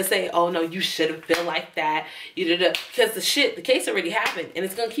trying to say, oh no, you shouldn't feel like that. Because the case already happened, and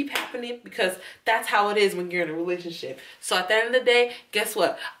it's gonna keep happening because that's how it is when you're in a relationship. So at the end of the day, guess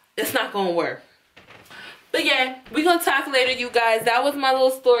what? It's not gonna work. But yeah, we're gonna talk later, you guys. That was my little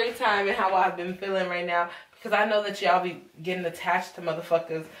story time and how I've been feeling right now. Because I know that y'all be getting attached to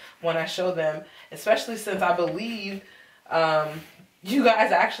motherfuckers when I show them. Especially since I believe you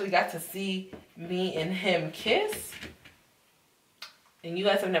guys actually got to see me and him kiss. And you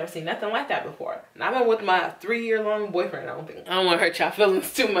guys have never seen nothing like that before. And I've been with my 3-year-long boyfriend. I don't want to hurt y'all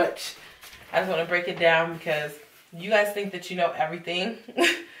feelings too much. I just want to break it down because you guys think that you know everything.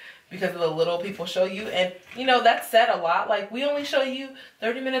 Because of the little people show you, and you know that's said a lot. Like, we only show you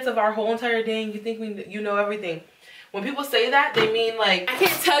 30 minutes of our whole entire day, and you think you know everything. When people say that, they mean like, I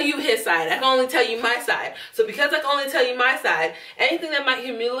can't tell you his side, I can only tell you my side. So because I can only tell you my side, anything that might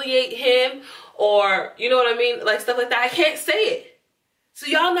humiliate him, or you know what I mean, like stuff like that, I can't say it. So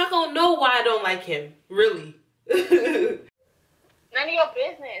y'all not gonna know why I don't like him, really. None of your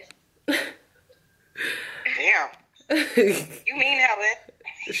business. Damn. You mean Helen?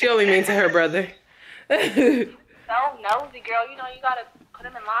 She only means to her brother. So nosy, girl. You know you gotta put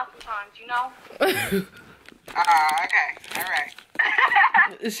him in line sometimes, you know? Okay.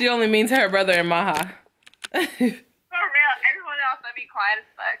 Alright. She only means to her brother and Maha. For real. Everyone else, I'd be quiet as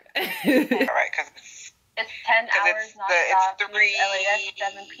fuck. Alright, because it's 10 hours non-stop. It's 3...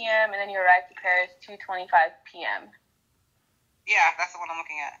 LAX 7 p.m. and then you arrive to Paris 2:25 p.m. Yeah, that's the one I'm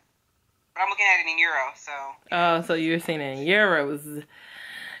looking at. But I'm looking at it in euro, so... Oh, so you're seeing it in euros.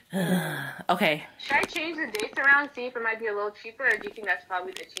 Okay. Should I change the dates around, see if it might be a little cheaper, or do you think that's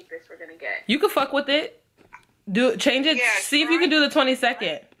probably the cheapest we're gonna get? You could fuck with it. Change it. Yeah, see if you can do the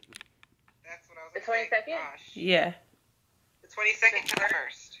 22nd. That's what I was The gonna 22nd? say. Gosh. Yeah. The 22nd to the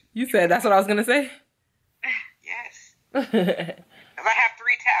 1st. You said that's what I was gonna say. Yes. Because I have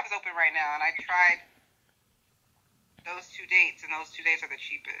 3 tabs open right now, and I tried those 2 dates, and those 2 dates are the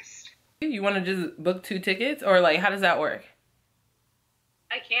cheapest. You want to just book 2 tickets, or like how does that work?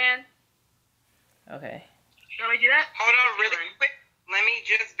 I can. Okay. Shall we do that? Hold on really quick. Let me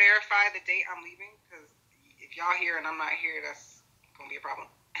just verify the date I'm leaving, because if y'all here and I'm not here, that's going to be a problem.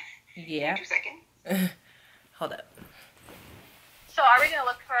 Yeah. 2 seconds. Hold up. So are we going to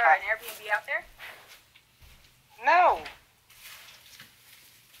look for an Airbnb out there? No.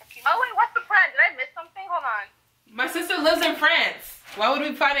 Oh, wait, what's the plan? Did I miss something? Hold on. My sister lives in France. Why would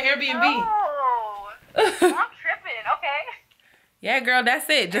we find an Airbnb? Oh, I'm tripping. Okay. Yeah, girl, that's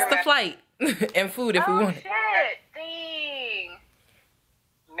it. Just the flight and food if we want it. Shit. Dang.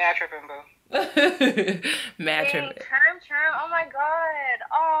 Mad tripping, boo. Mad Dang, tripping. term. Oh, my God.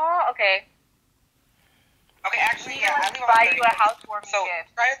 Oh, okay. Okay, actually, yeah. I leave on buy the you a 31st. housewarming So, gift.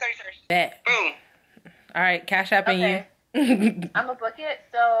 Friday the 31st. That. Boom. All right, cash app and Okay. you. I'm gonna book it.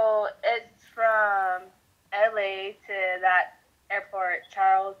 So it's from LA to that airport,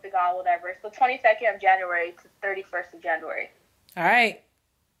 Charles de Gaulle, whatever. So 22nd of January to 31st of January. All right.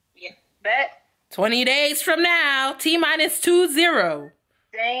 Yeah. Bet. 20 days from now. T-20.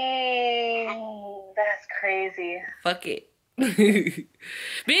 Dang. That's crazy. Fuck it. Bitch,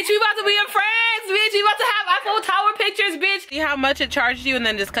 we about to be in France. Bitch, we about to have Eiffel Tower pictures, bitch. See how much it charged you and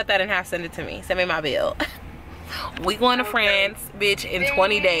then just cut that in half, send it to me. Send me my bill. We going to France, bitch, in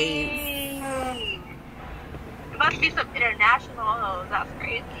 20 days. It must be some international. That's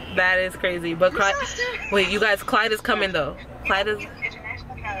crazy. That is crazy. But Clyde, wait, you guys, Clyde is coming though. Clyde is,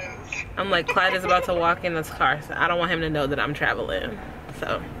 I'm like, Clyde is about to walk in this car. So I don't want him to know that I'm traveling.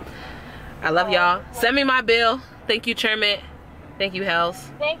 So, I love y'all. Send me my bill. Thank you, Chermit. Thank you, Hells.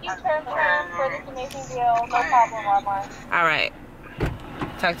 Thank you, Term, for this amazing deal. No problem, Armand. All right.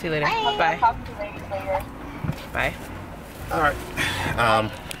 Talk to you later. Bye. Talk to you ladies later. Bye. All right.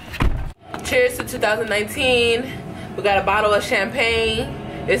 Cheers to 2019. We got a bottle of champagne.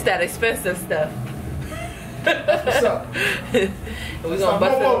 It's that expensive stuff. What's up? We're gonna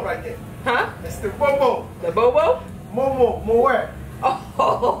bust it. Momo right there. Huh? It's the Momo. The Bobo? Momo, Moet.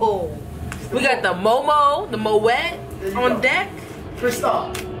 Oh, we got the Momo, the Moet on deck.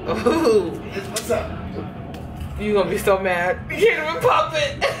 Crystal. Ooh, What's up? you gonna be so mad. You can't even pop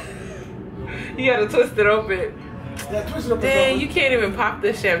it. You gotta twist it open. Yeah, twist it up. Dang, you can't even pop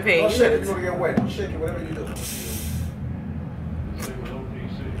this champagne. Don't shake it, it's gonna get wet. Don't shake it, whatever you do.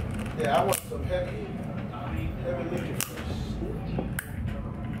 Yeah, I want some heavy liquor first.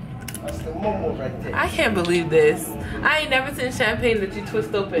 That's the Momo right there. I can't believe this. I ain't never seen champagne that you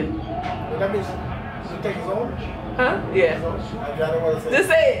twist open. Well, that means you take his own? Huh? Yeah. I don't want to say. Just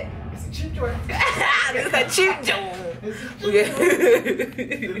say it. It's a cheap joint. It's a cheap joint. It's a cheap joint.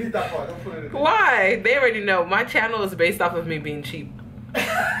 Delete that part. Don't put it in. Why? They already know. My channel is based off of me being cheap.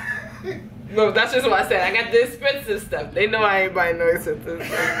 No, that's just what I said. I got the expensive stuff. They know I ain't buying no expensive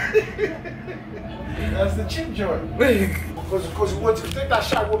stuff. That's the cheap joint. Because once you take that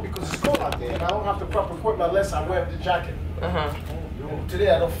shower because it's cold out there, and I don't have the proper equipment unless I wear the jacket. And today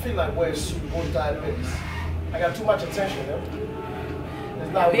I don't feel like wearing a suit all the time. I got too much attention.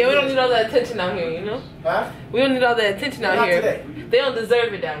 Yeah, we don't need all that attention out here, you know? Huh? We don't need all that attention out Not here. today. They don't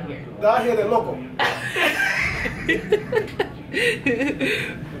deserve it down here. Down here they're local.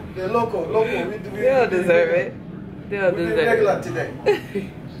 They're local. We They don't deserve it. They don't we deserve regular it. today.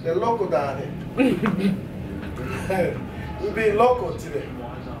 They're local down here. We're being local today.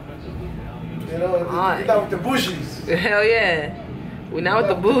 You know, we're not with the bougies. Hell yeah. We're not with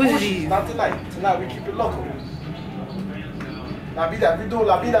the bougies. Not tonight. Tonight we keep it local. La vida, we do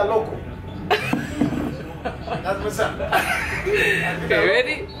la vida local. That's what's up. Okay,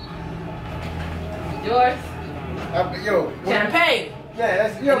 ready? Yours? Yo. Champagne. Yeah,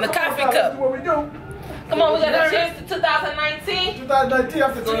 that's in the coffee cup. That's what we do. Come on, we got to cheers to 2019. 2019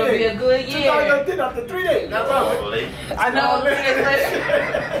 after 3 days. It's going to be a good year. 2019 after 3 days. That's all. I know.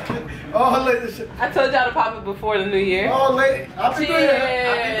 All late shit. I told y'all to pop it before the new year. All late. Happy New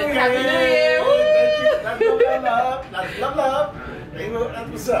Year. Happy New Year. Thank you. That's love. That's love. That's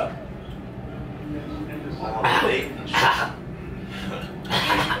what's up.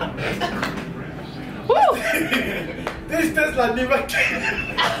 Woo! This tastes like Nivakin.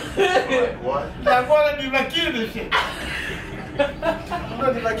 What? Like one of Nivakin and shit. You know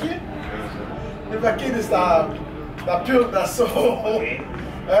Nivakin? Nivakin is the pill that's so... Eh?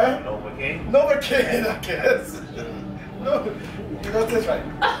 Novocaine? Novocaine, I guess. No, you don't taste right.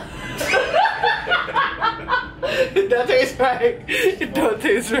 That tastes right. It don't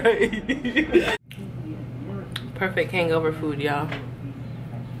taste right. Perfect hangover food, y'all.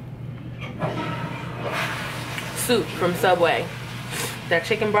 Soup from Subway. That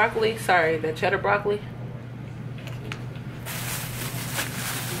chicken broccoli, sorry, that cheddar broccoli.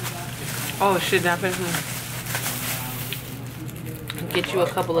 Oh shit, that been get you a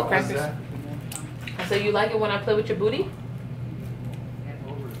couple of crackers. So you like it when I play with your booty?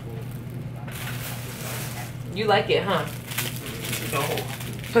 You like it, huh? No.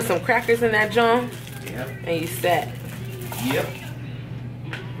 Put some crackers in that John. Yep. And you set. Yep.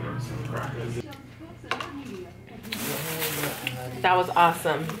 That was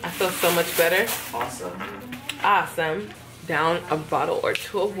awesome. I feel so much better. Awesome. Awesome. Down a bottle or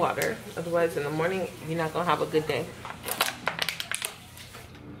two of water. Otherwise, in the morning, you're not going to have a good day.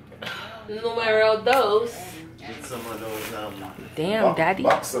 Numero dos. Get some of those Damn, daddy.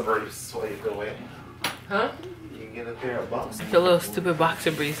 boxer briefs waved away. Huh? You can get a pair of boxer. Your little stupid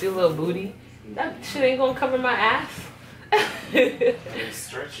boxer briefs. Your little booty. That shit ain't going to cover my ass. It's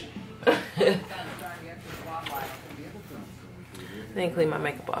stretchy. Then clean my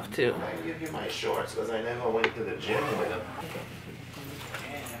makeup off too. I give you my shorts because I never went to the gym with them.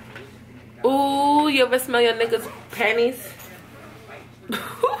 Ooh, you ever smell your niggas' panties?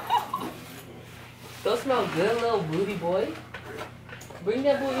 Those smell good, little booty boy. Bring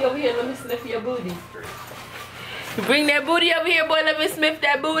that booty over here. Let me sniff your booty. Bring that booty over here, boy. Let me sniff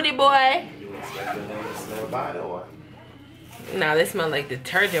that booty, boy. You expect them to smell bad or what? Nah, they smell like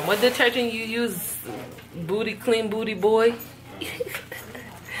detergent. What detergent you use? Booty clean booty boy.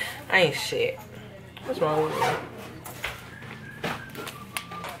 I ain't shit. What's wrong with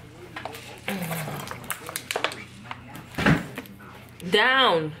me?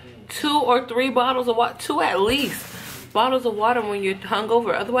 Down 2 or 3 bottles of water. 2 at least bottles of water when you're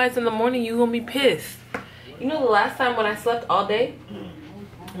hungover. Otherwise, in the morning you're gonna be pissed. You know, the last time when I slept all day,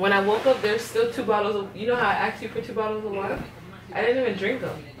 when I woke up, there's still 2 bottles of. You know how I asked you for 2 bottles of water? I didn't even drink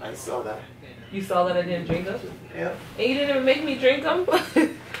them. I saw that. You saw that I didn't drink them? Yeah. And you didn't even make me drink them? Why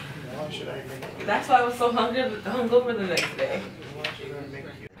should I make it? That's why I was so hungover the next day.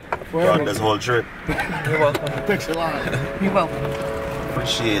 Throughout this whole trip. You're welcome. Thanks a lot. You're welcome.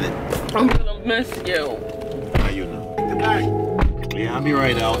 Appreciate it. I'm gonna miss you. How you know? Yeah, I'll be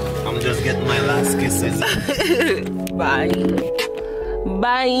right out. I'm just getting my last kisses. Bye.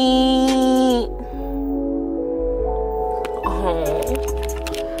 Bye. Oh.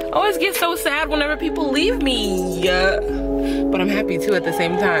 I always get so sad whenever people leave me. But I'm happy too at the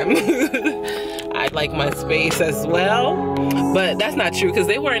same time. I like my space as well. But that's not true because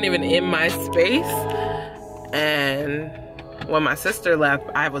they weren't even in my space. And when my sister left,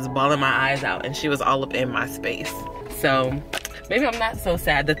 I was bawling my eyes out and she was all up in my space. So maybe I'm not so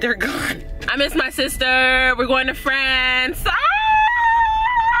sad that they're gone. I miss my sister. We're going to France.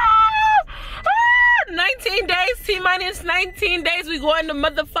 19 days, T-minus 19 days. We going to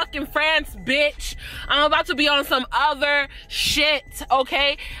motherfucking France, bitch. I'm about to be on some other shit,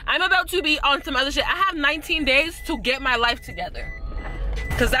 okay? I'm about to be on some other shit. I have 19 days to get my life together.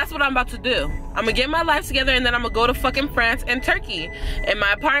 Cause that's what I'm about to do. I'm gonna get my life together and then I'm gonna go to fucking France and Turkey. And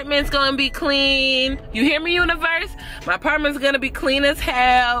my apartment's gonna be clean. You hear me, universe? My apartment's gonna be clean as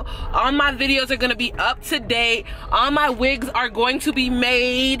hell. All my videos are gonna be up to date. All my wigs are going to be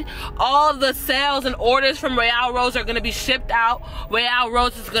made. All the sales and orders from Reyal Rose are gonna be shipped out. Reyal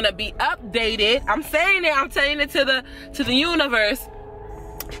Rose is gonna be updated. I'm saying it, I'm telling it to the universe.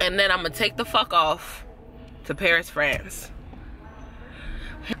 And then I'm gonna take the fuck off to Paris, France.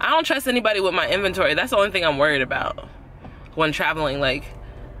 I don't trust anybody with my inventory. That's the only thing I'm worried about when traveling. Like,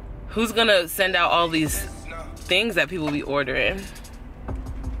 who's gonna send out all these things that people be ordering?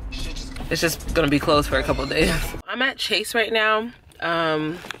 It's just gonna be closed for a couple days. I'm at Chase right now.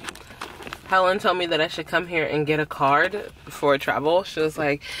 Helen told me that I should come here and get a card for travel. She was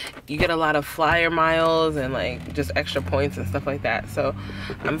like, you get a lot of flyer miles and like just extra points and stuff like that. So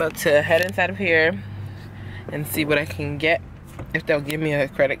I'm about to head inside of here and see what I can get. If they'll give me a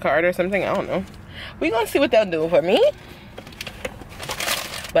credit card or something, I don't know. We're gonna see what they'll do for me.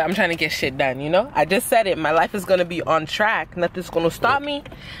 But I'm trying to get shit done, you know? I just said it, my life is gonna be on track. Nothing's gonna stop me.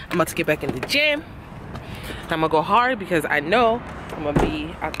 I'm about to get back in the gym. I'm gonna go hard because I know I'm gonna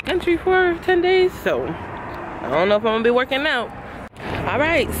be out the country for 10 days. So I don't know if I'm gonna be working out. All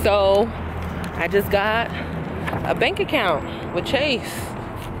right, so I just got a bank account with Chase.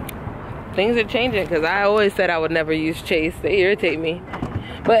 Things are changing because I always said I would never use Chase. They irritate me.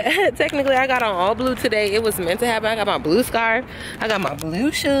 But technically I got on all blue today. It was meant to happen. I got my blue scarf. I got my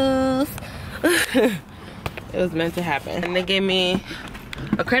blue shoes. It was meant to happen. And they gave me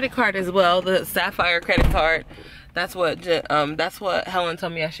a credit card as well, the Sapphire credit card. That's what Helen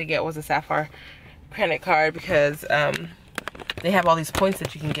told me I should get, was a Sapphire credit card, because they have all these points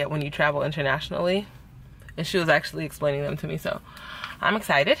that you can get when you travel internationally. And she was actually explaining them to me, so I'm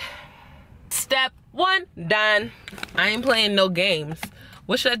excited. Step 1 done. I ain't playing no games.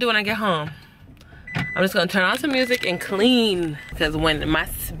 What should I do when I get home? I'm just gonna turn on some music and clean, because when my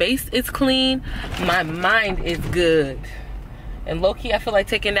space is clean, my mind is good. And low-key, I feel like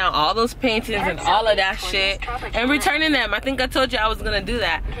taking down all those paintings and all of that shit and returning them. I think I told you I was gonna do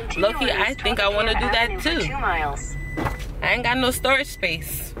that. Low-key, I think I wanna do that too. I ain't got no storage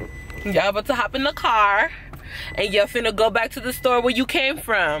space. Y'all about to hop in the car and y'all finna go back to the store where you came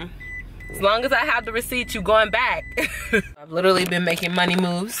from. As long as I have the receipt, you going back. I've literally been making money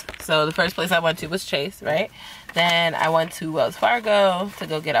moves. So the first place I went to was Chase, right? Then I went to Wells Fargo to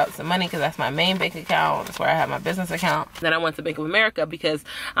go get out some money because that's my main bank account. That's where I have my business account. Then I went to Bank of America because,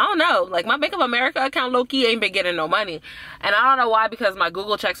 I don't know, like my Bank of America account low-key ain't been getting no money. And I don't know why, because my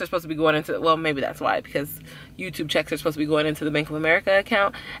Google checks are supposed to be going into, well, maybe that's why, because YouTube checks are supposed to be going into the Bank of America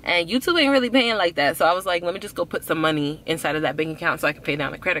account. And YouTube ain't really paying like that. So I was like, let me just go put some money inside of that bank account so I can pay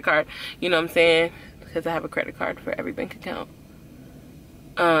down the credit card. You know what I'm saying? Because I have a credit card for every bank account.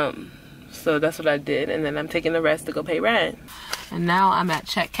 So that's what I did, and then I'm taking the rest to go pay rent. And now I'm at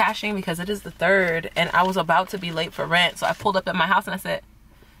check cashing because it is the 3rd, and I was about to be late for rent. So I pulled up at my house and I said,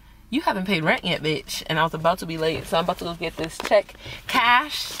 you haven't paid rent yet, bitch. And I was about to be late, so I'm about to go get this check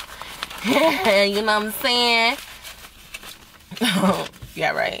cash. You know what I'm saying?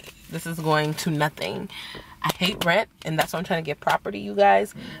 Yeah, right. This is going to nothing. I hate rent, and that's why I'm trying to get property, you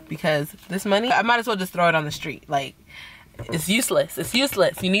guys, because this money, I might as well just throw it on the street. Like, it's useless. It's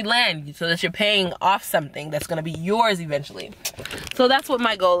useless. You need land so that you're paying off something that's going to be yours eventually. So that's what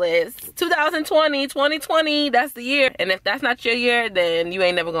my goal is. 2020, that's the year. And if that's not your year, then you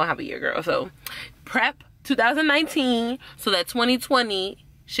ain't never going to have a year, girl. So prep 2019 so that 2020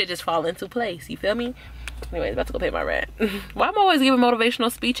 should just fall into place. You feel me? Anyways, about to go pay my rent. Why am I always giving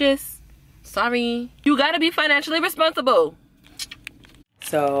motivational speeches? Sorry. You gotta be financially responsible.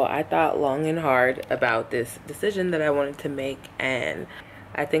 So I thought long and hard about this decision that I wanted to make, and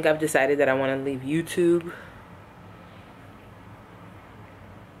I think I've decided that I want to leave YouTube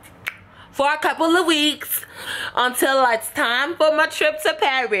for a couple of weeks until it's time for my trip to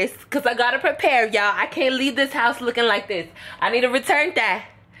Paris, because I gotta prepare, y'all. I can't leave this house looking like this. I need to return that.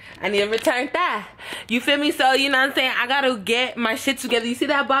 You feel me? So, you know what I'm saying? I gotta get my shit together. You see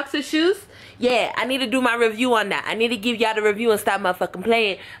that box of shoes? Yeah, I need to do my review on that. I need to give y'all the review and stop motherfucking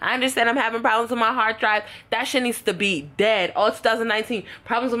playing. I understand I'm having problems with my hard drive. That shit needs to be dead. All 2019.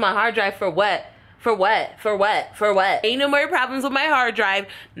 Problems with my hard drive for what? For what? Ain't no more problems with my hard drive.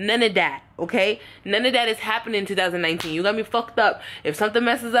 None of that, okay? None of that is happening in 2019. You got me fucked up. If something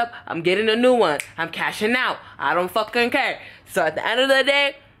messes up, I'm getting a new one. I'm cashing out. I don't fucking care. So at the end of the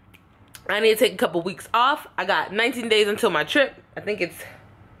day, I need to take a couple weeks off. I got 19 days until my trip. I think it's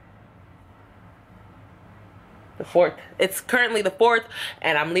the 4th. It's currently the 4th,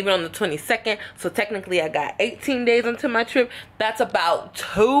 and I'm leaving on the 22nd. So technically I got 18 days until my trip. That's about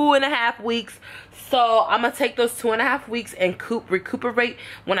 2.5 weeks. So I'm gonna take those 2.5 weeks and recuperate.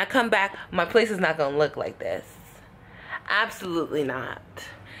 When I come back, my place is not gonna look like this. Absolutely not.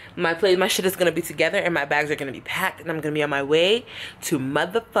 My shit is gonna be together, and my bags are gonna be packed, and I'm gonna be on my way to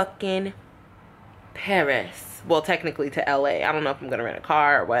motherfucking Paris. Well, technically to LA. I don't know if I'm gonna rent a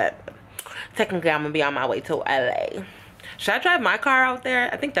car or what. Technically, I'm gonna be on my way to LA. Should I drive my car out there?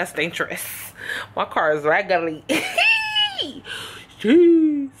 I think that's dangerous. My car is raggedy.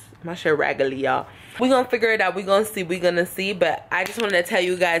 Jeez. My shit raggedy, y'all. We gonna figure it out. We gonna see. But I just wanted to tell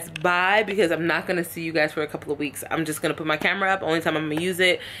you guys bye, because I'm not gonna see you guys for a couple of weeks. I'm just gonna put my camera up. Only time I'm gonna use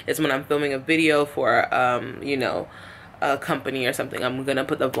it is when I'm filming a video for you know, a company or something. I'm gonna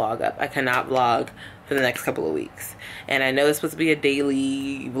put the vlog up. I cannot vlog for the next couple of weeks. And I know it's supposed to be a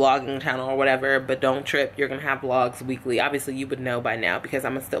daily vlogging channel or whatever, but don't trip. You're gonna have vlogs weekly. Obviously you would know by now, because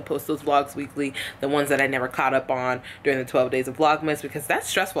I'm gonna still post those vlogs weekly, the ones that I never caught up on during the 12 days of Vlogmas, because that's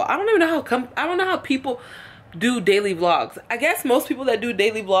stressful. I don't even know how people do daily vlogs. I guess most people that do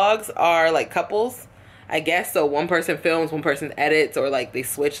daily vlogs are like couples, I guess. So one person films, one person edits, or like they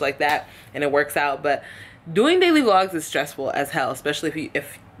switch like that and it works out. But doing daily vlogs is stressful as hell, especially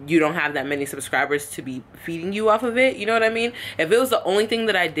if you don't have that many subscribers to be feeding you off of it. You know what I mean? If it was the only thing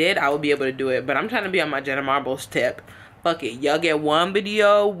that I did, I would be able to do it. But I'm trying to be on my Jenna Marbles tip. Fuck it. Y'all get one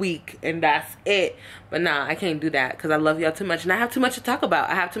video a week and that's it. But nah, I can't do that because I love y'all too much. And I have too much to talk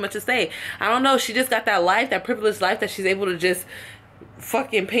about. I have too much to say. I don't know. She just got that life, that privileged life, that she's able to just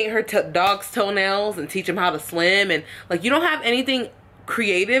fucking paint her dog's toenails and teach him how to swim. And like, you don't have anything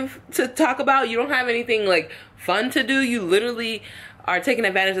creative to talk about. You don't have anything like fun to do. You literally are taking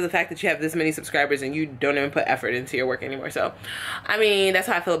advantage of the fact that you have this many subscribers and you don't even put effort into your work anymore. So I mean, that's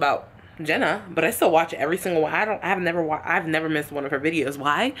how I feel about Jenna, but I still watch every single one. I've never missed one of her videos.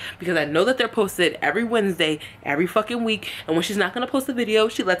 Why? Because I know that they're posted every Wednesday, every fucking week, and when she's not gonna post a video,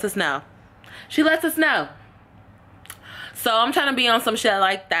 she lets us know. She lets us know. So I'm trying to be on some shit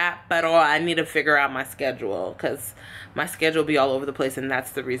like that, but I need to figure out my schedule, because my schedule be all over the place, and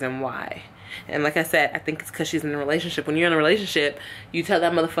that's the reason why. And like I said, I think it's because she's in a relationship. When you're in a relationship, you tell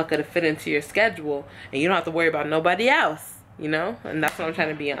that motherfucker to fit into your schedule, and you don't have to worry about nobody else, you know? And that's what I'm trying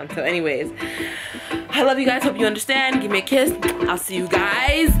to be on. So anyways, I love you guys. Hope you understand. Give me a kiss. I'll see you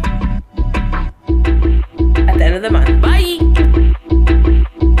guys at the end of the month. Bye.